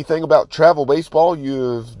you know anything about travel baseball,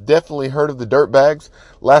 you have definitely heard of the Dirtbags.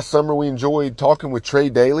 Last summer, we enjoyed talking with Trey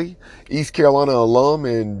Daly, East Carolina alum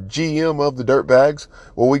and GM of the Dirtbags.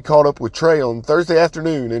 Well, we caught up with Trey on Thursday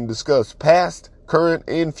afternoon and discussed past, current,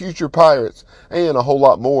 and future Pirates, and a whole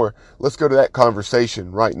lot more. Let's go to that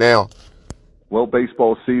conversation right now. Well,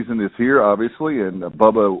 baseball season is here, obviously, and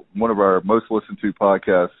Bubba, one of our most listened to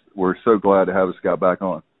podcasts, we're so glad to have this guy back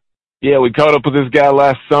on. Yeah, we caught up with this guy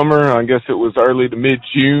last summer. I guess it was early to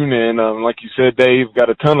mid-June, and like you said, Dave, got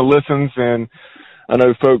a ton of listens, and I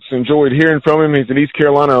know folks enjoyed hearing from him. He's an East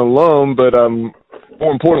Carolina alum, but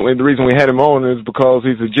more importantly, the reason we had him on is because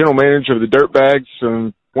he's the general manager of the Dirtbags,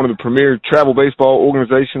 one of the premier travel baseball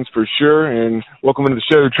organizations for sure, and welcome into the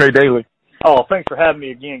show, Trey Daly. Oh, thanks for having me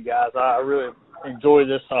again, guys. I really enjoyed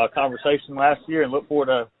this conversation last year and look forward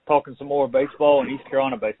to talking some more baseball and East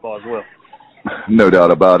Carolina baseball as well. No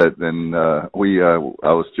doubt about it. And I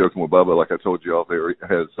was joking with Bubba, like I told you all there,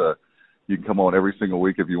 you can come on every single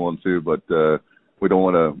week if you want to, but we don't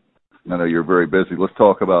want to. I know you're very busy. Let's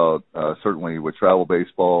talk about certainly with travel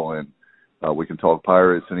baseball, and we can talk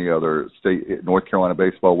Pirates, any other state, North Carolina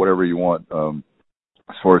baseball, whatever you want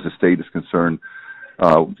as far as the state is concerned.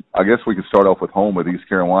 I guess we can start off with home with East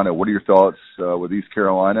Carolina. What are your thoughts with East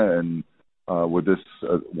Carolina? And with this,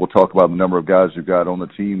 we'll talk about the number of guys you've got on the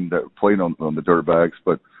team that played on the Dirtbags,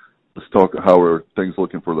 but let's talk how are things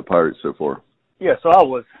looking for the Pirates so far. Yeah, so I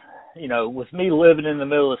was, with me living in the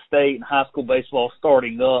middle of the state and high school baseball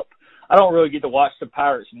starting up, I don't really get to watch the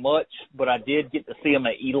Pirates much, but I did get to see them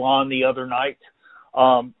at Elon the other night.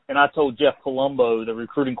 And I told Jeff Colombo, the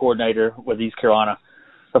recruiting coordinator with East Carolina,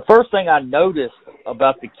 the first thing I noticed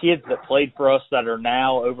about the kids that played for us that are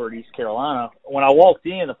now over at East Carolina, when I walked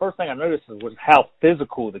in, the first thing I noticed was how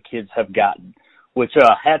physical the kids have gotten, which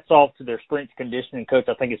hats off to their strength conditioning coach.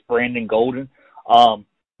 I think it's Brandon Golden.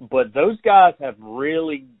 But those guys have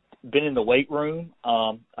really been in the weight room.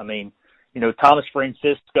 Thomas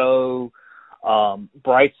Francisco,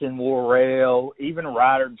 Bryson Worrell, even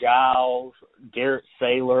Ryder Giles, Garrett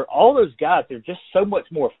Saylor, all those guys, they're just so much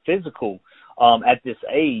more physical at this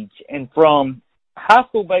age. And from high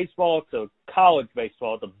school baseball to college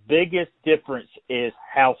baseball, the biggest difference is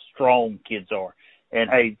how strong kids are. And,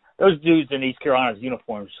 hey, those dudes in East Carolina's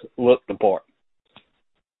uniforms look the part.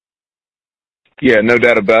 Yeah, no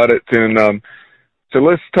doubt about it. And so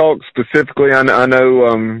let's talk specifically. I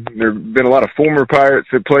know there have been a lot of former Pirates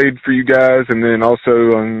that played for you guys, and then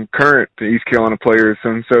also current East Carolina players.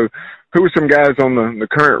 And so who were some guys on the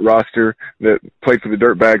current roster that played for the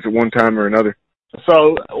Dirtbags at one time or another?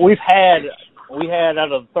 So we had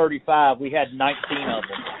out of 35, we had 19 of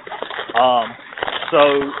them.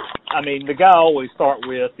 The guy I always start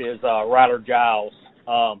with is Ryder Giles,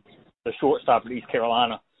 the shortstop at East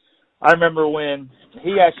Carolina. I remember when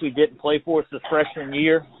he actually didn't play for us his freshman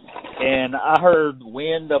year, and I heard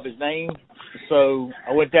wind of his name, so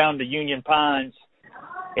I went down to Union Pines,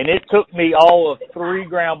 and it took me all of 3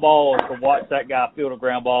 ground balls to watch that guy field a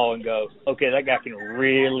ground ball and go, okay, that guy can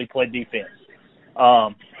really play defense.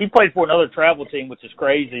 He played for another travel team, which is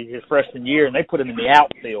crazy, his freshman year, and they put him in the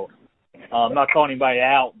outfield. I'm not calling anybody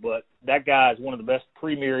out, but that guy is one of the best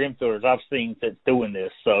premier infielders I've seen that's doing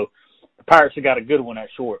this. So the Pirates have got a good one at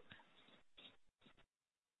short.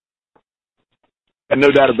 And no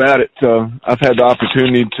doubt about it. I've had the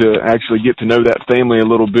opportunity to actually get to know that family a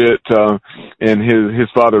little bit, and his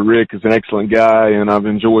father, Rick, is an excellent guy, and I've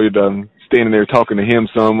enjoyed standing there talking to him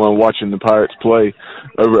some, watching the Pirates play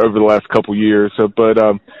over the last couple years. But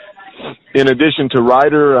in addition to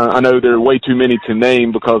Ryder, I know there are way too many to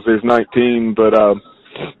name because there's 19, but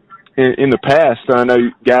in the past, I know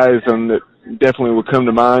guys that definitely would come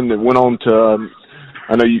to mind that went on to,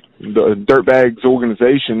 the Dirtbags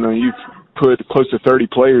organization, you've put close to 30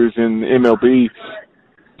 players in MLB.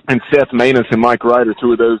 and Seth Manus and Mike Wright are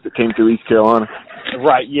two of those that came through East Carolina.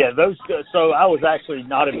 Right, yeah. So I was actually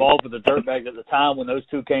not involved with the Dirtbags at the time when those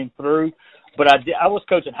two came through, but I was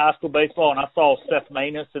coaching high school baseball, and I saw Seth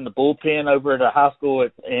Manus in the bullpen over at a high school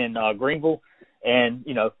in Greenville, and,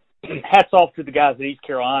 you know, hats off to the guys at East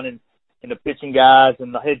Carolina and the pitching guys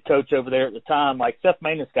and the head coach over there at the time. Like, Seth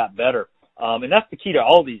Manus got better, and that's the key to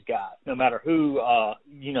all these guys, no matter who,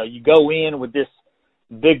 you know, you go in with this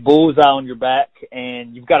big bullseye on your back,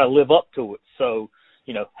 and you've got to live up to it. So,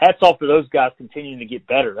 you know, hats off to those guys continuing to get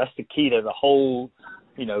better. That's the key to the whole,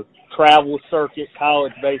 you know, travel circuit,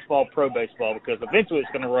 college baseball, pro baseball, because eventually it's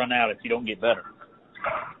going to run out if you don't get better.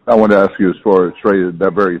 I want to ask you, as far as Trey,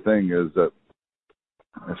 that very thing is that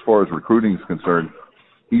as far as recruiting is concerned,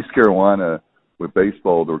 East Carolina with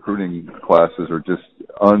baseball, the recruiting classes are just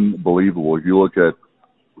unbelievable. If you look at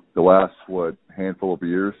the last, handful of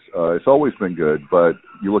years, it's always been good, but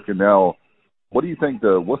you look at now, what do you think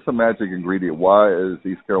what's the magic ingredient? Why is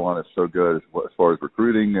East Carolina so good as far as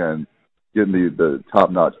recruiting and getting the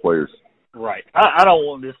top-notch players? Right. I don't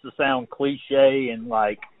want this to sound cliche and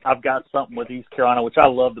like I've got something with East Carolina, which I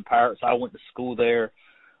love the Pirates. I went to school there.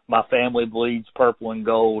 My family bleeds purple and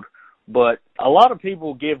gold. But a lot of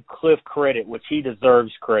people give Cliff credit, which he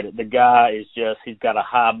deserves credit. The guy is he's got a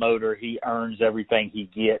high motor. He earns everything he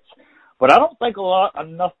gets. But I don't think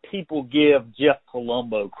enough people give Jeff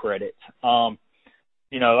Palumbo credit.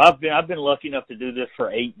 You know, I've been lucky enough to do this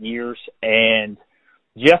for 8 years, and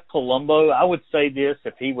Jeff Palumbo, I would say this,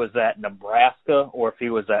 if he was at Nebraska or if he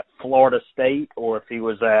was at Florida State or if he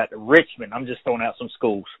was at Richmond, I'm just throwing out some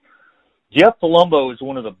schools. Jeff Palumbo is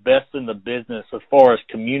one of the best in the business as far as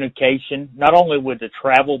communication, not only with the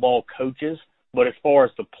travel ball coaches, but as far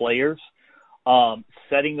as the players,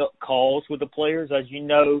 setting up calls with the players. As you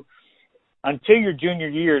know, until your junior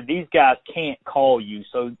year, these guys can't call you,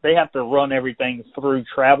 so they have to run everything through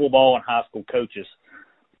travel ball and high school coaches.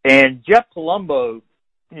 And Jeff Palumbo,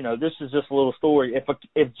 you know, this is just a little story.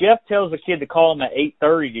 If Jeff tells a kid to call him at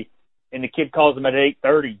 8:30 and the kid calls him at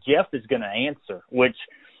 8:30, Jeff is going to answer, which,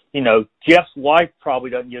 you know, Jeff's wife probably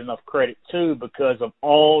doesn't get enough credit too because of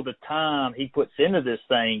all the time he puts into this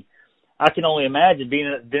thing. I can only imagine being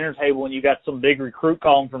at the dinner table and you got some big recruit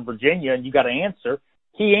calling from Virginia and you got to answer.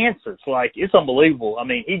 He answers. Like, it's unbelievable. I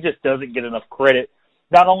mean, he just doesn't get enough credit,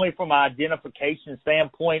 not only from an identification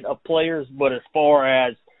standpoint of players, but as far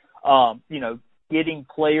as, you know, getting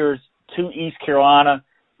players to East Carolina,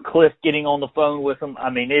 Cliff getting on the phone with them. I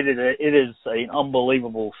mean, it is an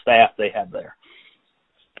unbelievable staff they have there.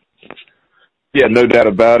 Yeah, no doubt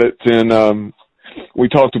about it. And we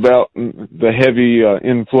talked about the heavy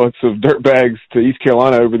influx of dirtbags to East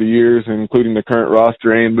Carolina over the years, including the current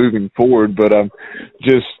roster and moving forward. But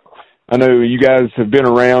I know you guys have been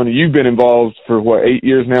around. You've been involved for, 8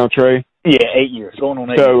 years now, Trey? Yeah, 8 years, going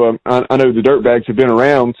on 8 years. So I know the Dirtbags have been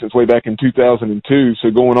around since way back in 2002,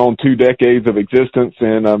 so going on 2 decades of existence,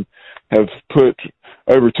 and have put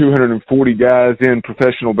over 240 guys in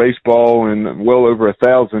professional baseball, and well over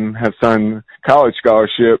 1,000 have signed college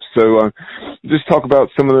scholarships. So just talk about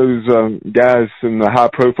some of those guys and the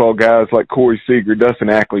high-profile guys like Corey Seager, Dustin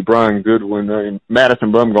Ackley, Brian Goodwin, and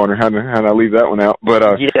Madison Bumgarner. How did I leave that one out?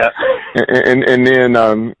 But yeah, and then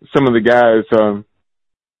some of the guys.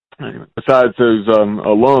 Besides those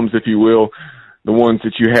alums, if you will, the ones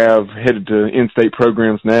that you have headed to in-state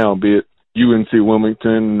programs now, be it UNC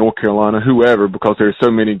Wilmington, North Carolina, whoever, because there's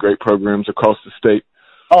so many great programs across the state.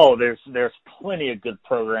 Oh, there's plenty of good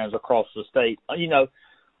programs across the state. You know,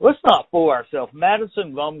 let's not fool ourselves.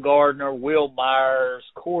 Madison Bumgarner, Will Myers,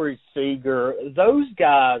 Corey Seager, those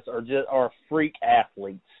guys are freak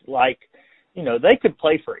athletes. Like, you know, they could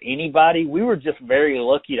play for anybody. We were just very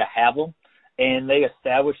lucky to have them. And they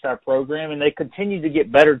established our program, and they continue to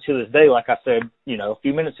get better to this day, like I said, you know, a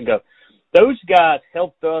few minutes ago. Those guys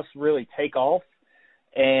helped us really take off,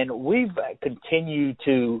 and we've continued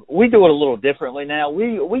to – we do it a little differently now.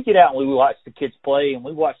 We get out and we watch the kids play, and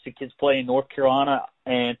we watch the kids play in North Carolina.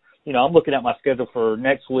 And, you know, I'm looking at my schedule for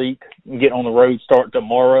next week and getting on the road starting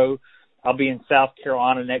tomorrow. I'll be in South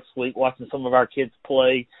Carolina next week watching some of our kids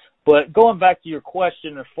play. But going back to your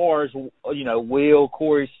question as far as, you know, Will,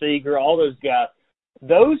 Corey Seager, all those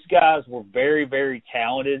guys were very, very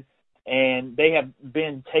talented, and they have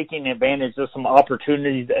been taking advantage of some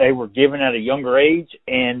opportunities that they were given at a younger age,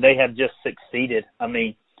 and they have just succeeded. I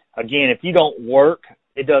mean, again, if you don't work,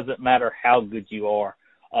 it doesn't matter how good you are.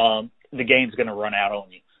 The game's going to run out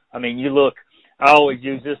on you. I mean, you look, I always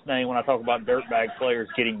use this name when I talk about dirtbag players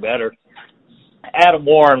getting better. Adam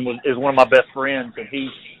Warren is one of my best friends, and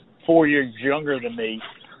he's 4 years younger than me.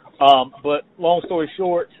 But long story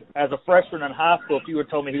short, as a freshman in high school, if you would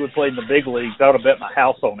have told me he would play in the big leagues, I would have bet my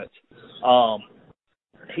house on it.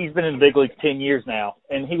 He's been in the big leagues 10 years now,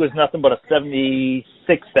 and he was nothing but a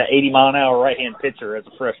 76 to 80 mile an hour right-hand pitcher as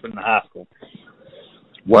a freshman in high school.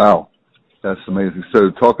 Wow, that's amazing.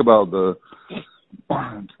 So talk about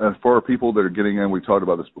as far as people that are getting in, we talked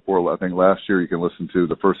about this before, I think last year. You can listen to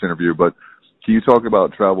the first interview, but can you talk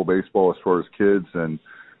about travel baseball as far as kids and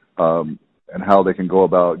how they can go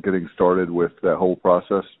about getting started with that whole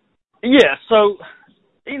process? Yeah, so,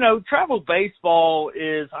 travel baseball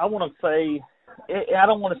is, I don't want to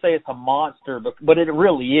say it's a monster, but it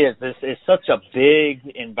really is. It's such a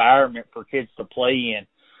big environment for kids to play in.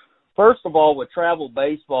 First of all, with travel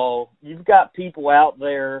baseball, you've got people out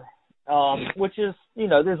there, which is,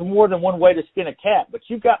 there's more than one way to skin a cat, but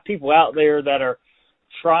you've got people out there that are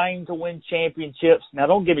trying to win championships. Now,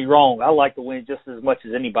 don't get me wrong. I like to win just as much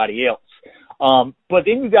as anybody else. But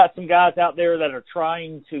then you've got some guys out there that are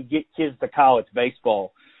trying to get kids to college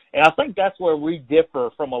baseball. And I think that's where we differ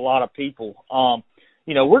from a lot of people.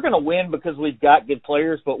 We're going to win because we've got good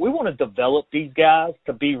players, but we want to develop these guys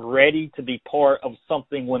to be ready to be part of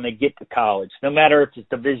something when they get to college, no matter if it's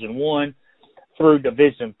Division I through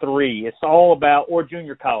Division III. It's all about, or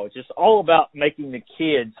junior college, it's all about making the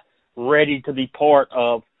kids ready to be part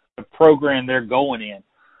of the program they're going in.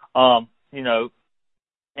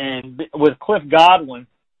 And with Cliff Godwin,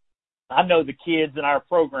 I know the kids in our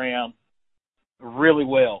program really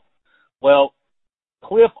well. Well,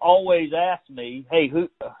 Cliff always asks me, hey, who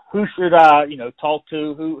should I, talk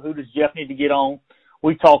to? Who does Jeff need to get on?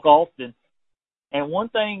 We talk often. And one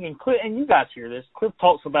thing, and you guys hear this, Cliff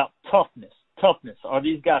talks about toughness. Are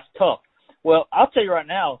these guys tough? Well, I'll tell you right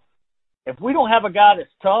now, if we don't have a guy that's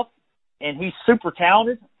tough and he's super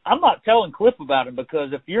talented, I'm not telling Cliff about him,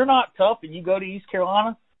 because if you're not tough and you go to East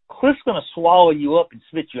Carolina, Cliff's going to swallow you up and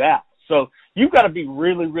spit you out. So you've got to be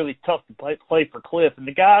really, really tough to play for Cliff. And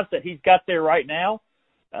the guys that he's got there right now,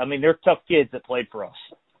 I mean, they're tough kids that played for us.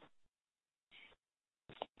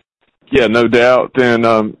 Yeah, no doubt. And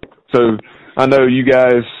so I know you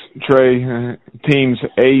guys, Trey, teams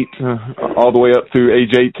 8 all the way up through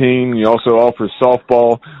age 18. You also offer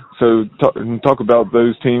softball. So talk about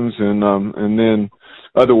those teams and then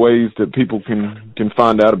other ways that people can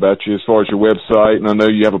find out about you as far as your website. And I know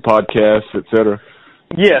you have a podcast, et cetera.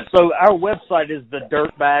 Yeah, so our website is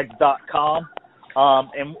thedirtbags.com.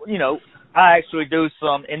 And, I actually do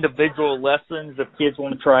some individual lessons if kids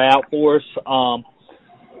want to try out for us. I'm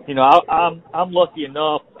lucky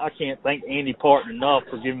enough. I can't thank Andy Parton enough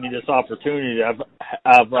for giving me this opportunity I've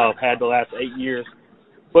had the last 8 years.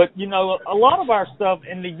 But, a lot of our stuff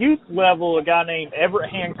in the youth level, a guy named Everett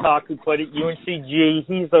Hancock who played at UNCG,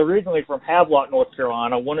 he's originally from Havelock, North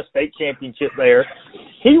Carolina, won a state championship there.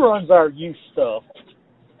 He runs our youth stuff.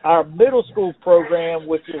 Our middle school program,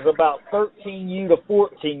 which is about 13U to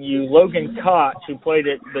 14U, Logan Koch, who played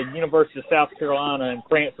at the University of South Carolina and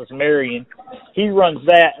Francis Marion, he runs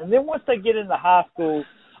that. And then once they get into high school,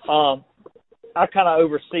 I kind of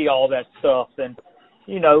oversee all that stuff. And,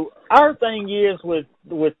 our thing is with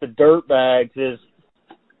the Dirtbags is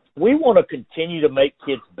we want to continue to make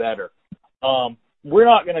kids better. We're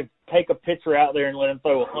not going to take a pitcher out there and let him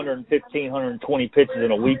throw 115, 120 pitches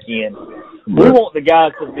in a weekend. We want the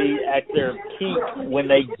guys to be at their peak when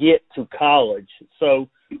they get to college. So,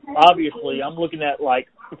 obviously, I'm looking at,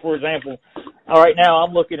 for example, right now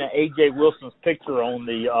I'm looking at A.J. Wilson's picture on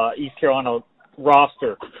the East Carolina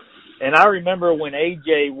roster. And I remember when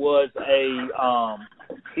A.J. was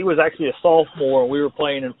he was actually a sophomore, and we were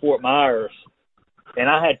playing in Fort Myers. And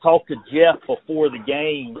I had talked to Jeff before the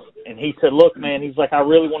game, and he said, look, man, he's like, I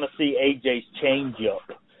really want to see AJ's changeup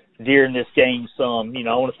during this game some.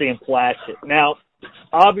 I want to see him flash it. Now,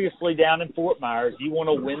 obviously, down in Fort Myers, you want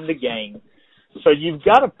to win the game. So you've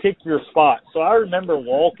got to pick your spot. So I remember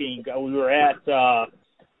walking. We were at the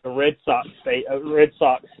Red Sox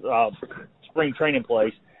spring training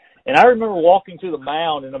place, and I remember walking to the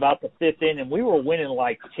mound in about the 5th inning, and we were winning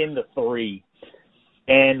 10-3.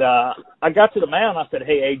 And I got to the mound, and I said,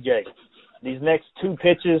 hey, AJ, these next 2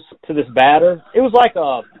 pitches to this batter, it was like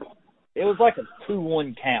a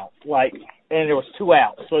 2-1 count, and there was 2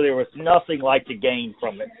 outs, so there was nothing like to gain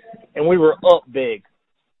from it. And we were up big.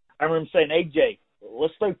 I remember saying, AJ,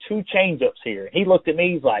 let's throw 2 changeups here. And he looked at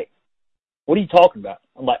me, he's like, what are you talking about?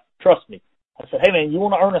 I'm like, trust me. I said, hey, man, you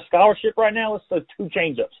want to earn a scholarship right now? Let's throw 2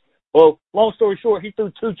 changeups. Well, long story short, he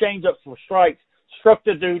threw 2 changeups for strikes, struck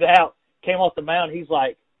the dude out. Came off the mound, he's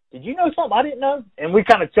like, did you know something I didn't know? And we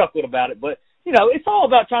kind of chuckled about it. But, it's all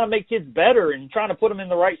about trying to make kids better and trying to put them in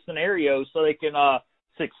the right scenarios so they can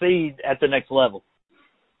succeed at the next level.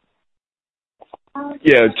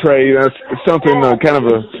 Yeah, Trey, that's something kind of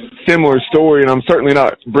a similar story, and I'm certainly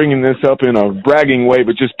not bringing this up in a bragging way,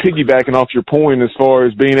 but just piggybacking off your point as far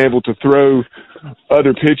as being able to throw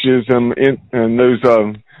other pitches in those,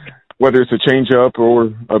 whether it's a changeup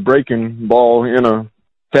or a breaking ball in a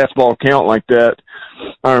fastball count like that.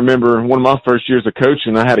 I remember one of my first years of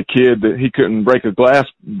coaching, I had a kid that he couldn't break a glass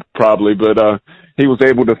probably, but he was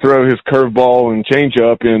able to throw his curveball and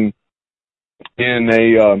changeup in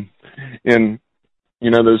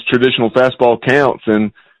those traditional fastball counts,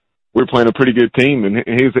 and we're playing a pretty good team, and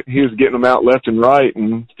he was getting them out left and right,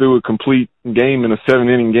 and through a complete game in a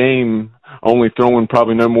 7-inning game, only throwing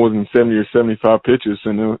probably no more than 70 or 75 pitches,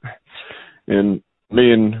 and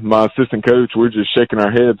me and my assistant coach, we're just shaking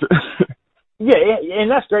our heads. Yeah, and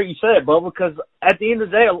that's great you said, Bubba, because at the end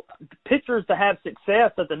of the day, pitchers to have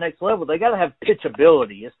success at the next level, they got to have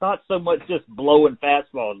pitchability. It's not so much just blowing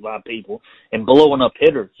fastballs by people and blowing up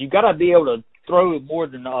hitters. You got to be able to throw more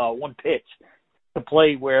than one pitch to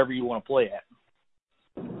play wherever you want to play at.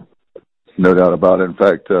 No doubt about it. In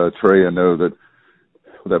fact, Trey, I know that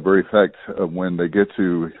that very fact when they get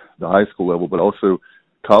to the high school level, but also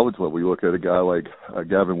college level, you look at a guy like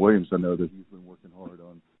Gavin Williams, I know that he's been working hard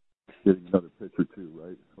on getting another pitch or two,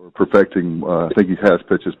 right? Or perfecting, I think he has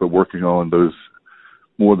pitches, but working on those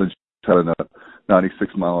more than just having a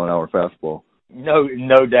 96-mile-an-hour fastball. No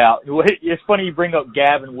doubt. It's funny you bring up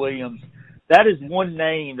Gavin Williams. That is one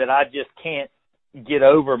name that I just can't get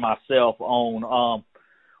over myself on.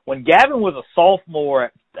 When Gavin was a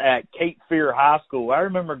sophomore at Cape Fear High School, I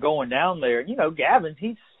remember going down there. You know, Gavin,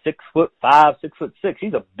 he's 6'5", 6'6".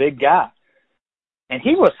 He's a big guy. And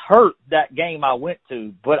he was hurt that game I went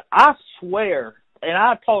to, but I swear, and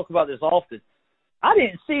I talk about this often, I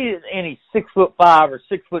didn't see any 6'5" or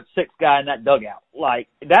 6'6" guy in that dugout. Like,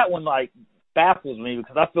 that one, baffles me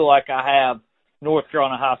because I feel like I have North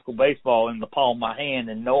Carolina high school baseball in the palm of my hand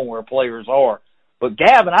and knowing where players are. But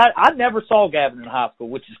Gavin, I never saw Gavin in high school,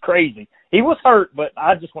 which is crazy. He was hurt, but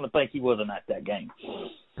I just want to think he wasn't at that game.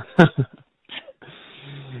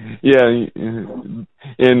 Yeah,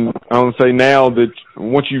 and I want to say now that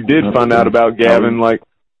once you did find out about Gavin, like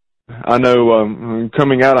I know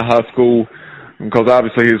coming out of high school, because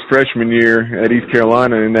obviously his freshman year at East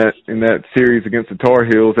Carolina in that series against the Tar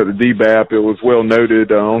Heels at the DBAP, it was well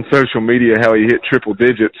noted on social media how he hit triple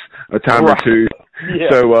digits a time or two. Yeah.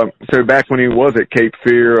 So back when he was at Cape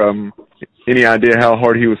Fear, any idea how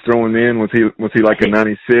hard he was throwing in? Was he like a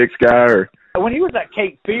 96 guy or? When he was at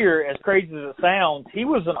Cape Fear, as crazy as it sounds, he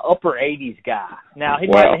was an upper 80s guy. Now he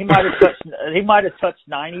might have touched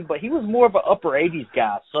 90, but he was more of an upper 80s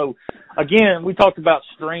guy. So again, we talked about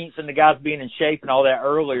strengths and the guys being in shape and all that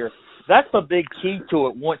earlier. That's a big key to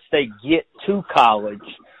it once they get to college,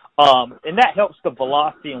 and that helps the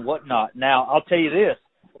velocity and whatnot. Now I'll tell you this: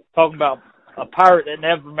 talking about a Pirate that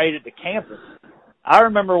never made it to campus. I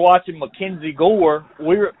remember watching Mackenzie Gore.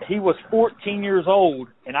 He was 14 years old,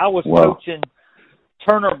 and I was coaching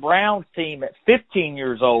Turner Brown's team at 15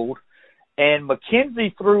 years old. And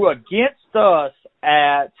Mackenzie threw against us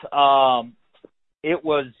at it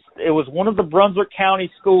was one of the Brunswick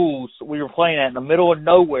County schools we were playing at in the middle of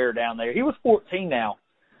nowhere down there. He was 14 now.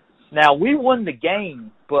 Now we won the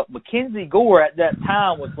game, but Mackenzie Gore at that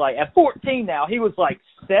time was at 14 now, he was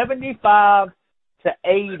 75 to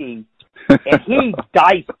 80. And he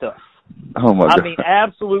diced us. Oh my God! I mean,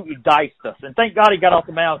 absolutely diced us. And thank God he got off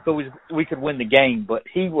the mound so we could win the game. But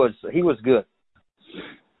he was good.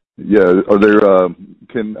 Yeah. Are there?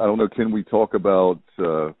 Can we talk about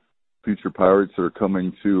future Pirates that are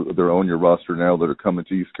coming to? They're on your roster now that are coming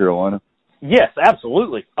to East Carolina. Yes,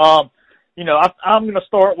 absolutely. I'm going to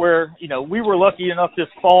start where we were lucky enough this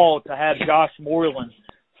fall to have Josh Moreland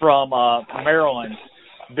from Maryland.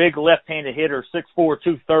 Big left-handed hitter, 6'4",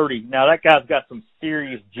 230. Now, that guy's got some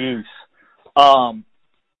serious juice.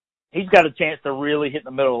 He's got a chance to really hit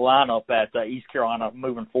the middle of the lineup at East Carolina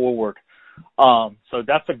moving forward. So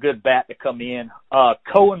that's a good bat to come in.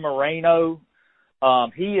 Cohen Moreno,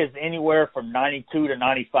 he is anywhere from 92 to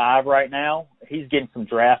 95 right now. He's getting some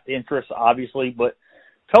draft interest, obviously. But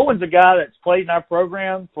Cohen's a guy that's played in our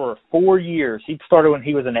program for 4 years. He started when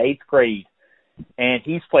he was in 8th grade. And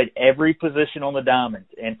he's played every position on the diamond.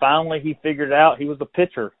 And finally he figured out he was a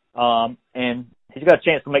pitcher. And he's got a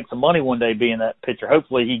chance to make some money one day being that pitcher.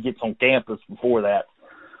 Hopefully he gets on campus before that.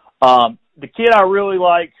 The kid I really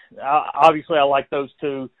like, obviously I like those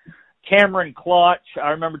two. Cameron Clutch,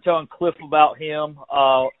 I remember telling Cliff about him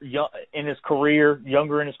younger in his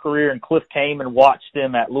career, and Cliff came and watched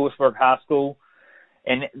him at Lewisburg High School.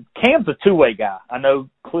 And Cam's a two-way guy. I know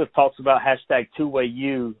Cliff talks about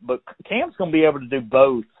 #2wayu, but Cam's going to be able to do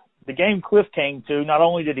both. The game Cliff came to, not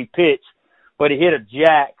only did he pitch, but he hit a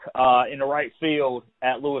jack in the right field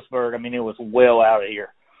at Lewisburg. I mean, it was well out of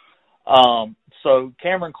here. So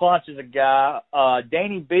Cameron Clonch is a guy.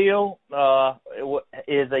 Danny Beal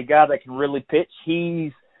is a guy that can really pitch.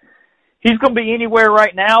 He's going to be anywhere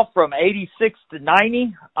right now from 86 to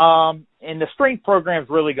 90. And the strength program is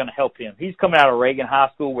really going to help him. He's coming out of Reagan High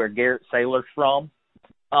School, where Garrett Saylor's from.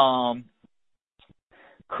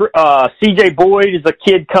 C.J. Boyd is a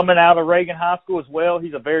kid coming out of Reagan High School as well.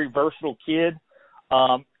 He's a very versatile kid.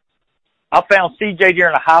 I found C.J.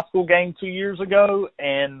 during a high school game 2 years ago,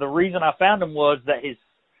 and the reason I found him was that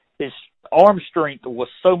his arm strength was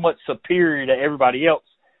so much superior to everybody else.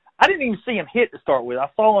 I didn't even see him hit to start with. I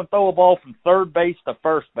saw him throw a ball from third base to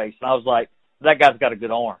first base, and I was like, that guy's got a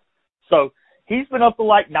good arm. So he's been up to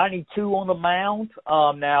like 92 on the mound.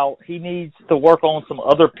 Now, he needs to work on some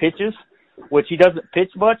other pitches, which he doesn't pitch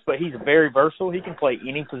much, but he's very versatile. He can play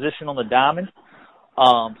any position on the diamond.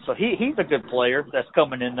 So he's a good player that's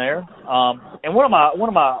coming in there. And one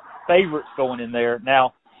of my favorites going in there.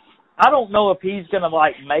 Now, I don't know if he's going to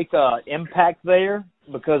like make a impact there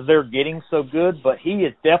because they're getting so good, but he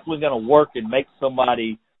is definitely going to work and make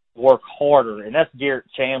somebody work harder, and that's Garrett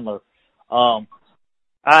Chandler. I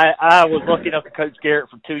was lucky enough to coach Garrett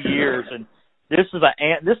for 2 years, and this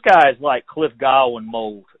guy is like Cliff Godwin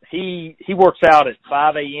mold. He works out at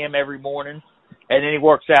 5 a.m. every morning, and then he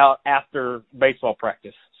works out after baseball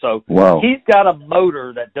practice. So wow. He's got a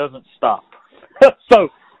motor that doesn't stop. So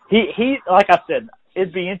he like I said,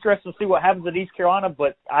 it'd be interesting to see what happens at East Carolina,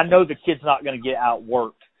 but I know the kid's not going to get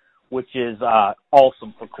outworked, which is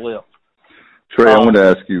awesome for Cliff. Trey, I wanted to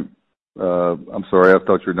ask you, I'm sorry, I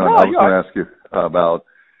thought you were done. I was going to ask you about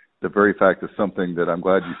the very fact of something that I'm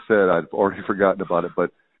glad you said. I'd already forgotten about it,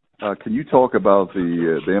 but can you talk about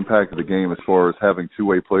the impact of the game as far as having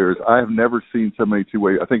two-way players? I have never seen so many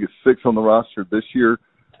two-way. I think it's 6 on the roster this year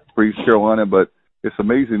for East Carolina, but it's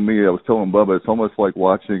amazing to me. I was telling Bubba, it's almost like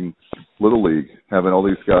watching Little League, having all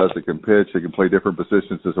these guys that can pitch, that can play different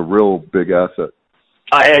positions is a real big asset.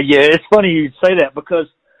 Yeah, it's funny you say that because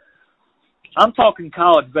I'm talking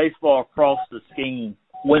college baseball across the scheme.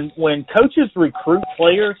 When coaches recruit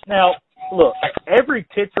players, now, look, every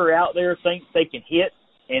pitcher out there thinks they can hit,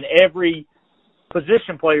 and every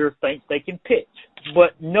position player thinks they can pitch,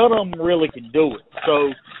 but none of them really can do it.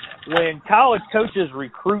 So when college coaches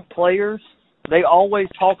recruit players, they always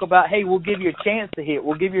talk about, hey, we'll give you a chance to hit.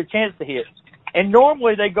 We'll give you a chance to hit. And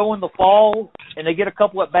normally they go in the fall and they get a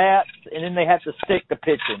couple at bats and then they have to stick to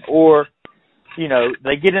pitching. Or, you know,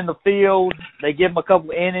 they get in the field, they give them a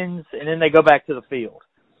couple innings, and then they go back to the field.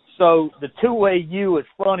 So the two-way U is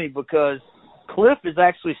funny because Cliff is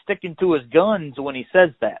actually sticking to his guns when he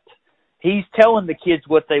says that. He's telling the kids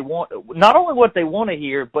what they want, not only what they want to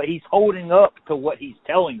hear, but he's holding up to what he's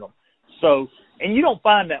telling them. So, and you don't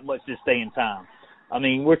find that much this day and time. I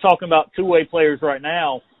mean, we're talking about two-way players right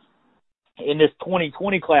now in this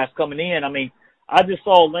 2020 class coming in. I mean, I just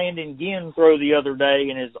saw Landon Ginn throw the other day,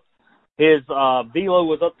 and his velo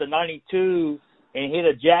was up to 92 and hit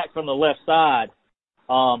a jack from the left side.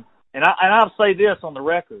 And I'll say this on the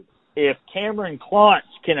record. If Cameron Clonch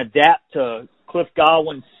can adapt to Cliff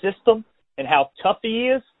Godwin's system and how tough he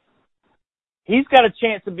is, he's got a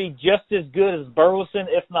chance to be just as good as Burleson,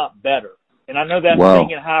 if not better. And I know that's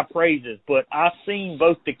singing high praises, but I've seen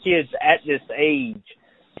both the kids at this age,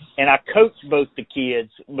 and I coached both the kids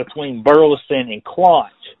between Burleson and Clonch.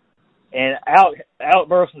 And Alec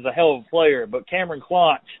Burleson's a hell of a player, but Cameron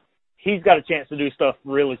Clonch, he's got a chance to do stuff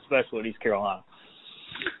really special at East Carolina.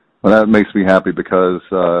 Well, that makes me happy because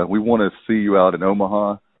we want to see you out in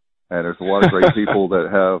Omaha, and there's a lot of great people that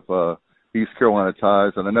have East Carolina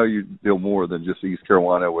ties. And I know you deal more than just East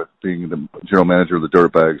Carolina with being the general manager of the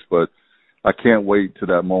Dirtbags, but I can't wait to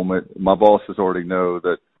that moment. My bosses already know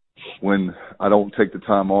that when I don't take the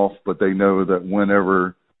time off, but they know that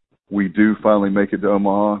whenever we do finally make it to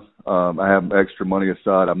Omaha, I have extra money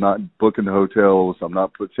aside. I'm not booking the hotels. I'm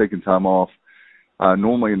not taking time off.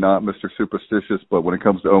 Normally not Mr. Superstitious, but when it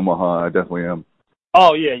comes to Omaha, I definitely am.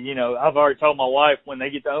 Oh, yeah, you know, I've already told my wife when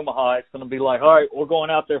they get to Omaha, it's going to be like, all right, we're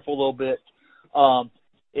going out there for a little bit.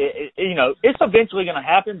 You know, it's eventually going to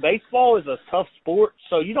happen. Baseball is a tough sport,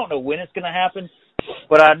 so you don't know when it's going to happen.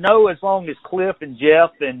 But I know as long as Cliff and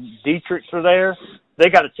Jeff and Dietrich are there, they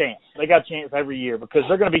got a chance. They got a chance every year because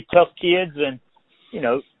they're going to be tough kids. And, you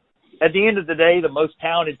know, at the end of the day, the most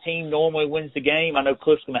talented team normally wins the game. I know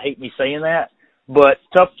Cliff's going to hate me saying that, but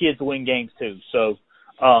tough kids win games too. So,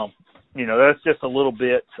 you know, that's just a little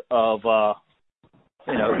bit of,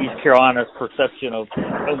 you know, East Carolina's perception of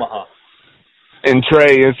Omaha. And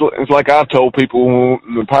Trey, it's like I've told people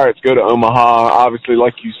when the Pirates go to Omaha, obviously,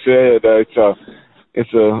 like you said,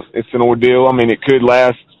 it's an ordeal. I mean, it could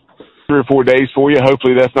last 3 or 4 days for you.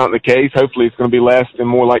 Hopefully that's not the case. Hopefully it's going to be lasting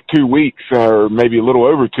more like 2 weeks or maybe a little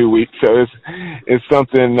over 2 weeks. So it's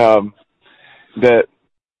something that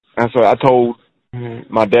I told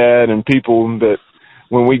my dad and people that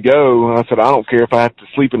when we go, I said, I don't care if I have to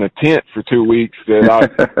sleep in a tent for 2 weeks.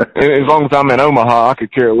 As long as I'm in Omaha, I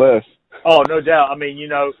could care less. Oh, no doubt. I mean,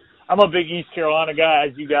 I'm a big East Carolina guy,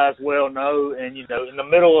 as you guys well know, and, in the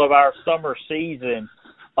middle of our summer season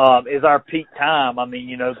is our peak time. I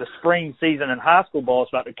mean, the spring season in high school ball is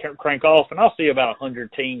about to crank off, and I'll see about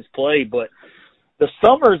 100 teams play, but the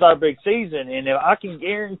summer is our big season, and if I can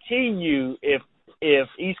guarantee you if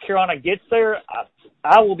East Carolina gets there,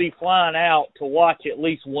 I will be flying out to watch at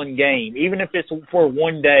least one game, even if it's for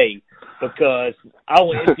 1 day, because I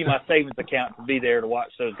will empty my savings account to be there to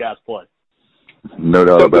watch those guys play. No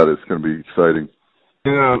doubt about it. It's going to be exciting.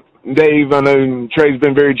 Dave, I know Trey's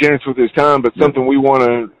been very generous with his time, but something we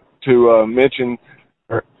want to mention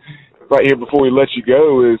right here before we let you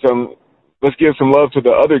go is let's give some love to the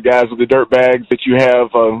other guys with the dirt bags that you have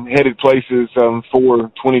headed places for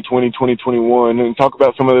 2020, 2021, and talk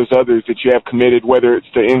about some of those others that you have committed, whether it's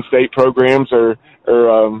to in-state programs or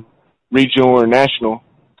regional or national.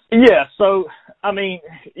 Yeah, so, I mean,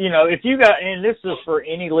 if you got, and this is for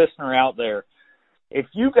any listener out there, if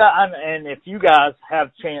you guys have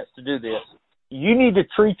a chance to do this, you need to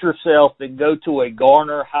treat yourself and go to a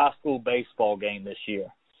Garner High School baseball game this year.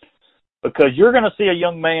 Because you're going to see a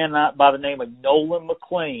young man by the name of Nolan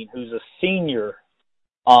McLean, who's a senior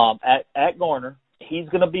at Garner. He's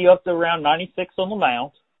going to be up to around 96 on the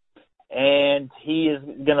mound, and he is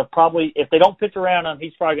going to probably, if they don't pitch around him,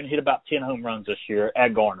 he's probably going to hit about 10 home runs this year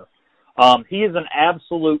at Garner. He is an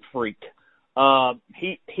absolute freak.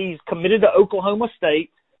 He's committed to Oklahoma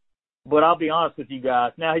State, but I'll be honest with you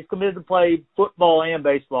guys. Now, he's committed to play football and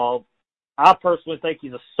baseball. I personally think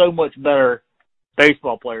he's a so much better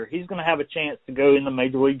baseball player. He's going to have a chance to go in the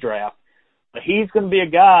Major League draft. But he's going to be a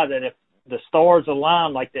guy that if the stars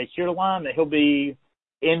align like they should align, that he'll be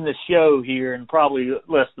in the show here in probably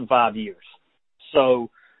less than 5 years. So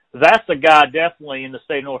that's a guy definitely in the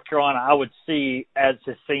state of North Carolina I would see as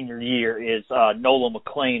his senior year is Nolan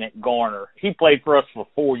McLean at Garner. He played for us for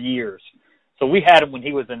 4 years. So we had him when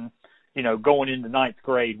he was in, going into 9th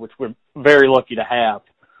grade, which we're very lucky to have.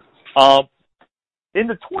 In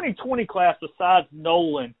the 2020 class, besides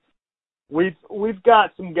Nolan, we've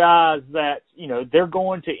got some guys that, they're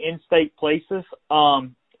going to in-state places.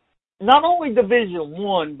 Not only Division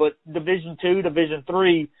I, but Division II, Division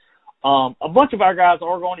III. A bunch of our guys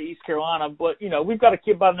are going to East Carolina, but, we've got a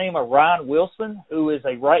kid by the name of Ryan Wilson, who is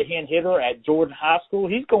a right-hand hitter at Jordan High School.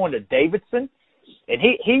 He's going to Davidson, and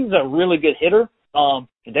he's a really good hitter. And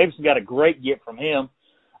Davidson got a great get from him.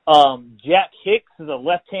 Jack Hicks is a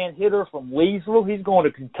left-hand hitter from Leesville. He's going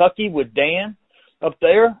to Kentucky with Dan up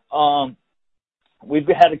there. We've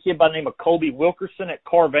had a kid by the name of Colby Wilkerson at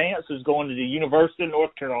Carvance who's going to the University of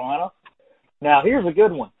North Carolina. Now, here's a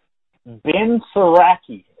good one. Ben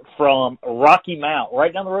Saraki from Rocky Mount,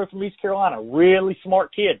 right down the road from East Carolina. Really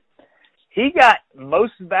smart kid. He got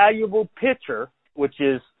most valuable pitcher, which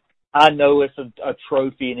is, I know it's a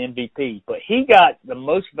trophy and MVP, but he got the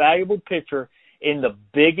most valuable pitcher in the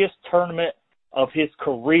biggest tournament of his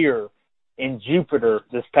career in Jupiter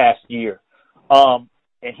this past year.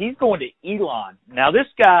 And he's going to Elon. Now, this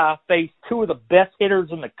guy faced 2 of the best hitters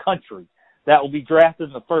in the country that will be drafted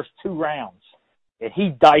in the first 2 rounds. And he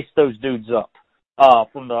diced those dudes up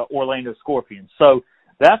from the Orlando Scorpions. So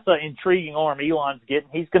that's an intriguing arm Elon's getting.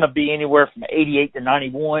 He's going to be anywhere from 88 to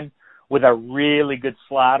 91 with a really good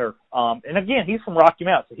slider. And, again, he's from Rocky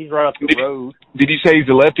Mount, so he's right up the road. Did you say he's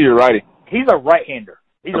a lefty or righty? He's a right-hander.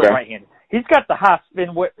 He's a right-hander. He's got the high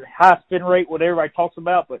spin rate, what everybody talks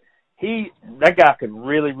about, but that guy could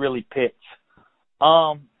really, really pitch.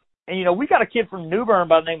 And, we got a kid from New Bern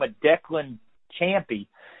by the name of Declan Champy.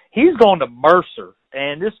 He's going to Mercer,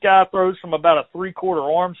 and this guy throws from about a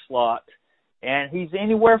 3/4 arm slot, and he's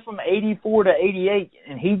anywhere from 84 to 88,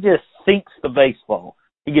 and he just sinks the baseball.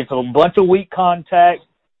 He gets a bunch of weak contact,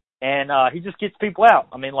 and he just gets people out.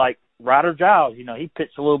 I mean, like Ryder Giles, he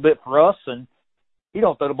pitched a little bit for us, and he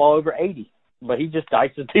don't throw the ball over 80, but he just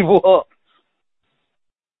dices people up.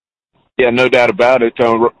 Yeah, no doubt about it.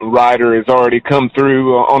 Ryder has already come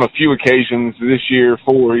through on a few occasions this year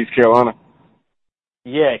for East Carolina.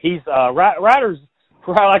 Yeah, he's Ryder's,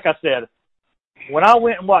 like I said, when I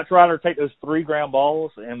went and watched Ryder take those 3 ground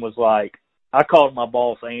balls and was like, I called my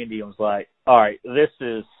boss Andy and was like, all right, this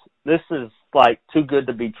is like too good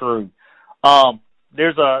to be true.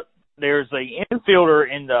 There's a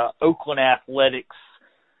infielder in the Oakland Athletics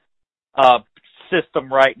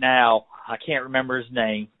system right now. I can't remember his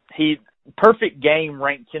name. Perfect Game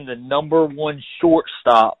ranked him the number one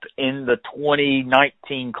shortstop in the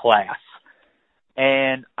 2019 class.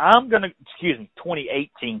 And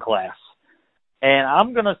 2018 class. And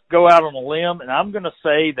I'm going to go out on a limb, and I'm going to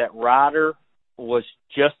say that Ryder was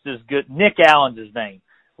just as good. Nick Allen's his name.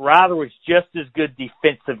 Ryder was just as good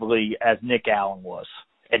defensively as Nick Allen was.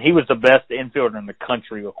 And he was the best infielder in the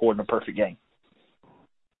country, according to Perfect Game.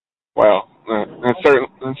 Wow. That's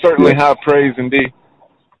certainly high praise indeed.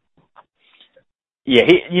 Yeah,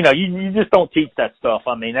 you just don't teach that stuff.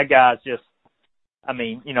 I mean, that guy's just, I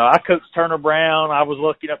coached Turner Brown. I was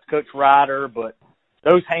lucky enough to coach Ryder, but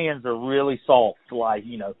those hands are really soft, like,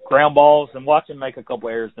 ground balls, and watch him make a couple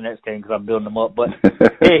errors the next game because I'm building them up. But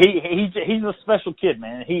he's a special kid,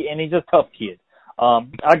 man. He's a tough kid.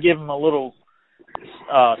 I give him a little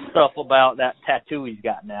stuff about that tattoo he's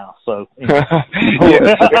got now. So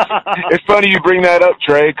it's funny you bring that up,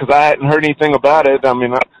 Trey, because I hadn't heard anything about it. I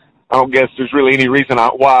mean, I don't guess there's really any reason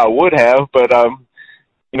why I would have, but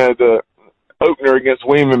the opener against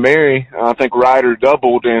William and Mary, I think Ryder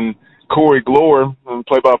doubled, and Corey Glore,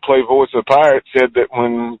 play-by-play voice of the Pirates, said that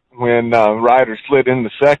when Ryder slid in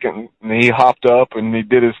the second, and he hopped up and he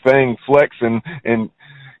did his thing, flexing, and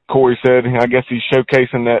Corey said, I guess he's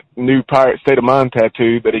showcasing that new Pirate State of Mind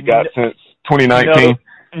tattoo that he got since 2019.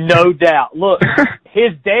 No doubt. Look,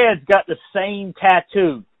 his dad's got the same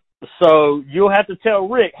tattoo, so you'll have to tell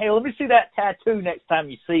Rick, hey, let me see that tattoo next time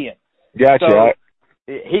you see him. Gotcha. So,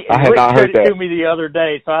 I had not heard that. Rick said it to me the other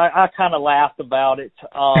day, so I kind of laughed about it.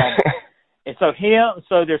 And so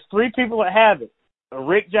there's three people that have it: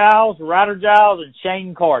 Rick Giles, Ryder Giles, and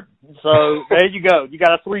Shane Carden. So there you go. You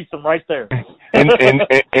got a threesome right there. And then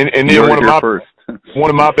one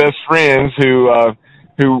of my best friends who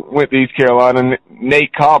went to East Carolina,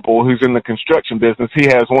 Nate Koppel, who's in the construction business, he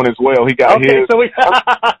has one as well. He got his. So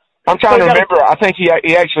I'm trying to remember. I think he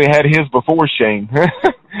actually had his before Shane,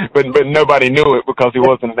 but nobody knew it because he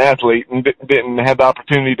wasn't an athlete and didn't have the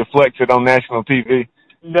opportunity to flex it on national TV.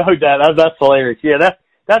 No doubt, that's hilarious. Yeah,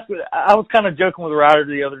 that's what I was kind of joking with Ryder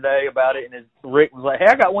the other day about it, and Rick was like, "Hey,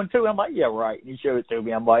 I got one too." I'm like, "Yeah, right." And he showed it to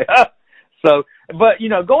me. I'm like, So, but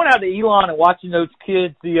going out to Elon and watching those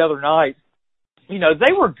kids the other night,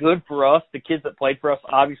 they were good for us. The kids that played for us,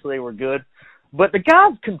 obviously, they were good. But the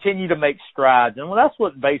guys continue to make strides, and that's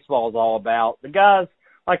what baseball is all about. The guys,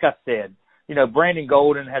 like I said, Brandon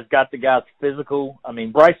Golden has got the guys physical. I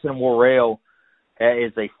mean, Bryson Worrell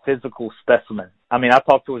is a physical specimen. I mean, I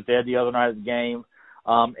talked to his dad the other night at the game,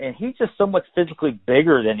 and he's just so much physically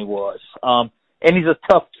bigger than he was. And he's a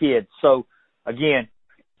tough kid. So, again,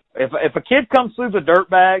 if a kid comes through the dirt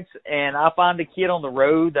bags and I find a kid on the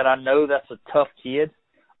road that I know that's a tough kid,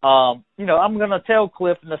 I'm going to tell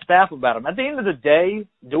Cliff and the staff about him. At the end of the day,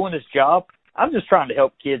 doing this job, I'm just trying to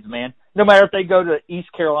help kids, man. No matter if they go to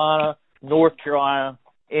East Carolina, North Carolina,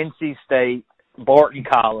 NC State, Barton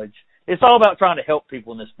College, it's all about trying to help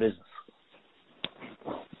people in this business.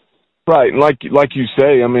 Right, and like you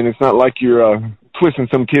say, I mean, it's not like you're twisting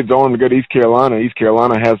some kid's arm to go to East Carolina. East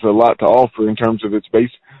Carolina has a lot to offer in terms of its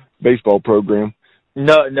baseball program.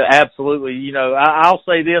 No, absolutely. I'll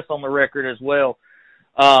say this on the record as well.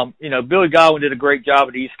 Billy Godwin did a great job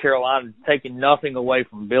at East Carolina, taking nothing away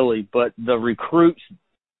from Billy, but the recruits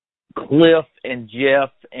Cliff and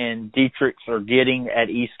Jeff and Dietrich are getting at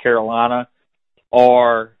East Carolina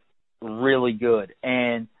are really good.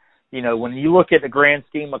 And, when you look at the grand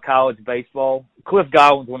scheme of college baseball, Cliff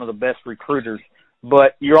Godwin's one of the best recruiters,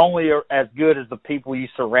 but you're only as good as the people you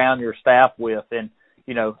surround your staff with. And,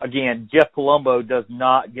 again, Jeff Palumbo does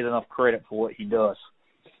not get enough credit for what he does.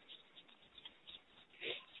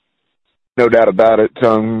 No doubt about it.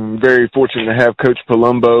 I'm very fortunate to have Coach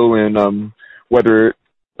Palumbo, and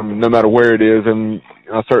no matter where it is, and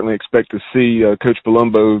I certainly expect to see Coach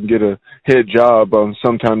Palumbo get a head job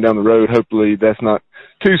sometime down the road. Hopefully that's not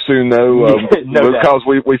too soon, though, because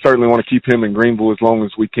we certainly want to keep him in Greenville as long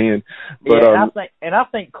as we can. But, I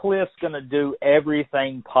think Cliff's going to do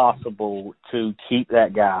everything possible to keep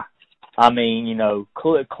that guy. I mean,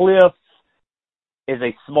 Cliff is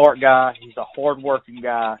a smart guy. He's a hard-working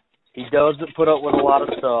guy. He doesn't put up with a lot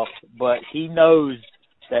of stuff, but he knows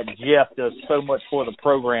that Jeff does so much for the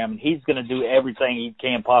program, and he's going to do everything he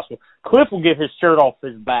can possible. Cliff will get his shirt off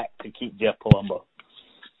his back to keep Jeff Palumbo.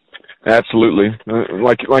 Absolutely.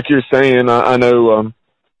 Like you're saying, I know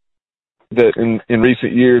that in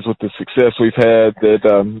recent years with the success we've had,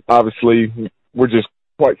 that obviously we're just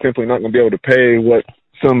quite simply not going to be able to pay what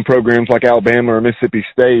some programs like Alabama or Mississippi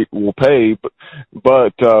State will pay,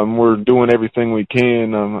 but we're doing everything we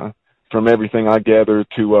can, from everything I gather,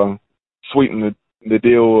 to sweeten the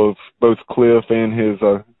deal of both Cliff and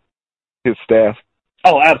his staff.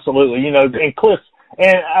 Oh, absolutely. And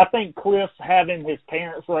I think Cliff's having his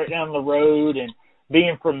parents right down the road and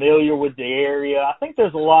being familiar with the area. I think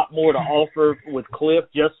there's a lot more to offer with Cliff,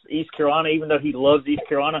 just East Carolina, even though he loves East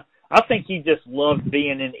Carolina. I think he just loves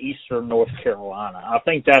being in Eastern North Carolina. I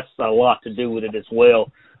think that's a lot to do with it as well.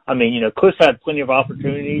 I mean, Cliff's had plenty of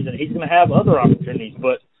opportunities, and he's going to have other opportunities.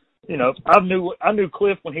 But, I knew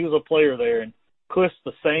Cliff when he was a player there, and Cliff's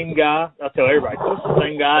the same guy. I tell everybody, Cliff's the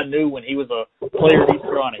same guy I knew when he was a player at East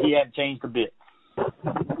Carolina. He hadn't changed a bit.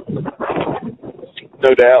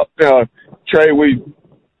 No doubt. Trey, we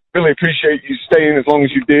really appreciate you staying as long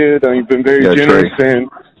as you did. You've been very generous, Trey.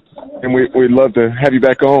 and we'd love to have you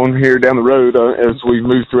back on here down the road as we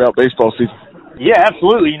move throughout baseball season. Yeah,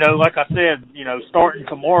 absolutely. Like I said, starting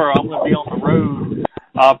tomorrow, I'm going to be on the road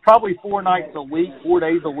probably 4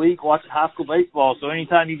 days a week watching high school baseball. So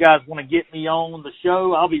anytime you guys want to get me on the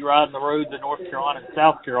show, I'll be riding the roads in North Carolina and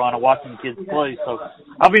South Carolina watching the kids play. So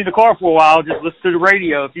I'll be in the car for a while, just listen to the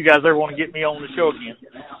radio if you guys ever want to get me on the show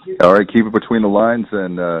again. All right, keep it between the lines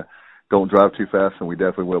and don't drive too fast, and we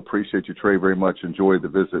definitely will. Appreciate you, Trey, very much. Enjoy the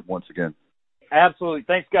visit once again. Absolutely.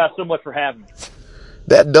 Thanks, guys, so much for having me.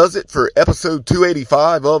 That does it for episode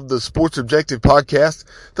 285 of the Sports Objective Podcast.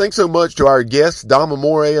 Thanks so much to our guests, Dom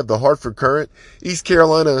Amore of the Hartford Courant, East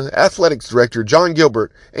Carolina Athletics Director John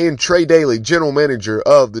Gilbert, and Trey Daly, General Manager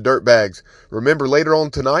of the Dirtbags. Remember, later on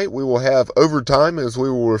tonight, we will have overtime as we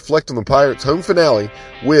will reflect on the Pirates' home finale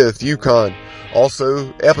with UConn.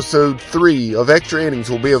 Also, episode 3 of Extra Innings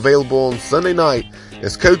will be available on Sunday night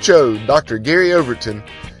as Coach O, Dr. Gary Overton,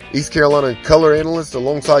 East Carolina color analyst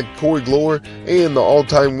alongside Corey Glore, and the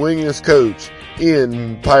all-time winningest coach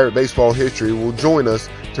in Pirate baseball history will join us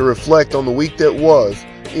to reflect on the week that was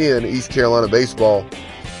in East Carolina baseball.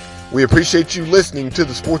 We appreciate you listening to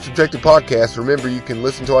the Sports Objective Podcast. Remember, you can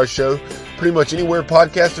listen to our show pretty much anywhere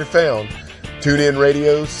podcasts are found. TuneIn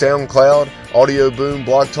Radio, SoundCloud, Audio Boom,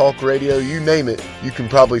 Blog Talk Radio, you name it, you can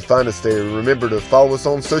probably find us there. Remember to follow us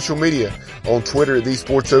on social media, on Twitter at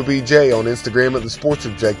TheSportsOBJ, on Instagram at The Sports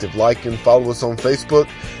Objective. Like and follow us on Facebook,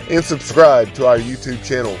 and subscribe to our YouTube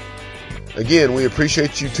channel. Again, we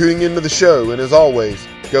appreciate you tuning into the show, and as always,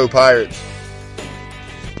 go Pirates.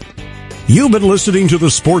 You've been listening to the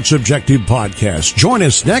Sports Objective Podcast. Join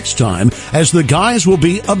us next time as the guys will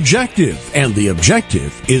be objective, and the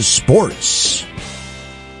objective is sports.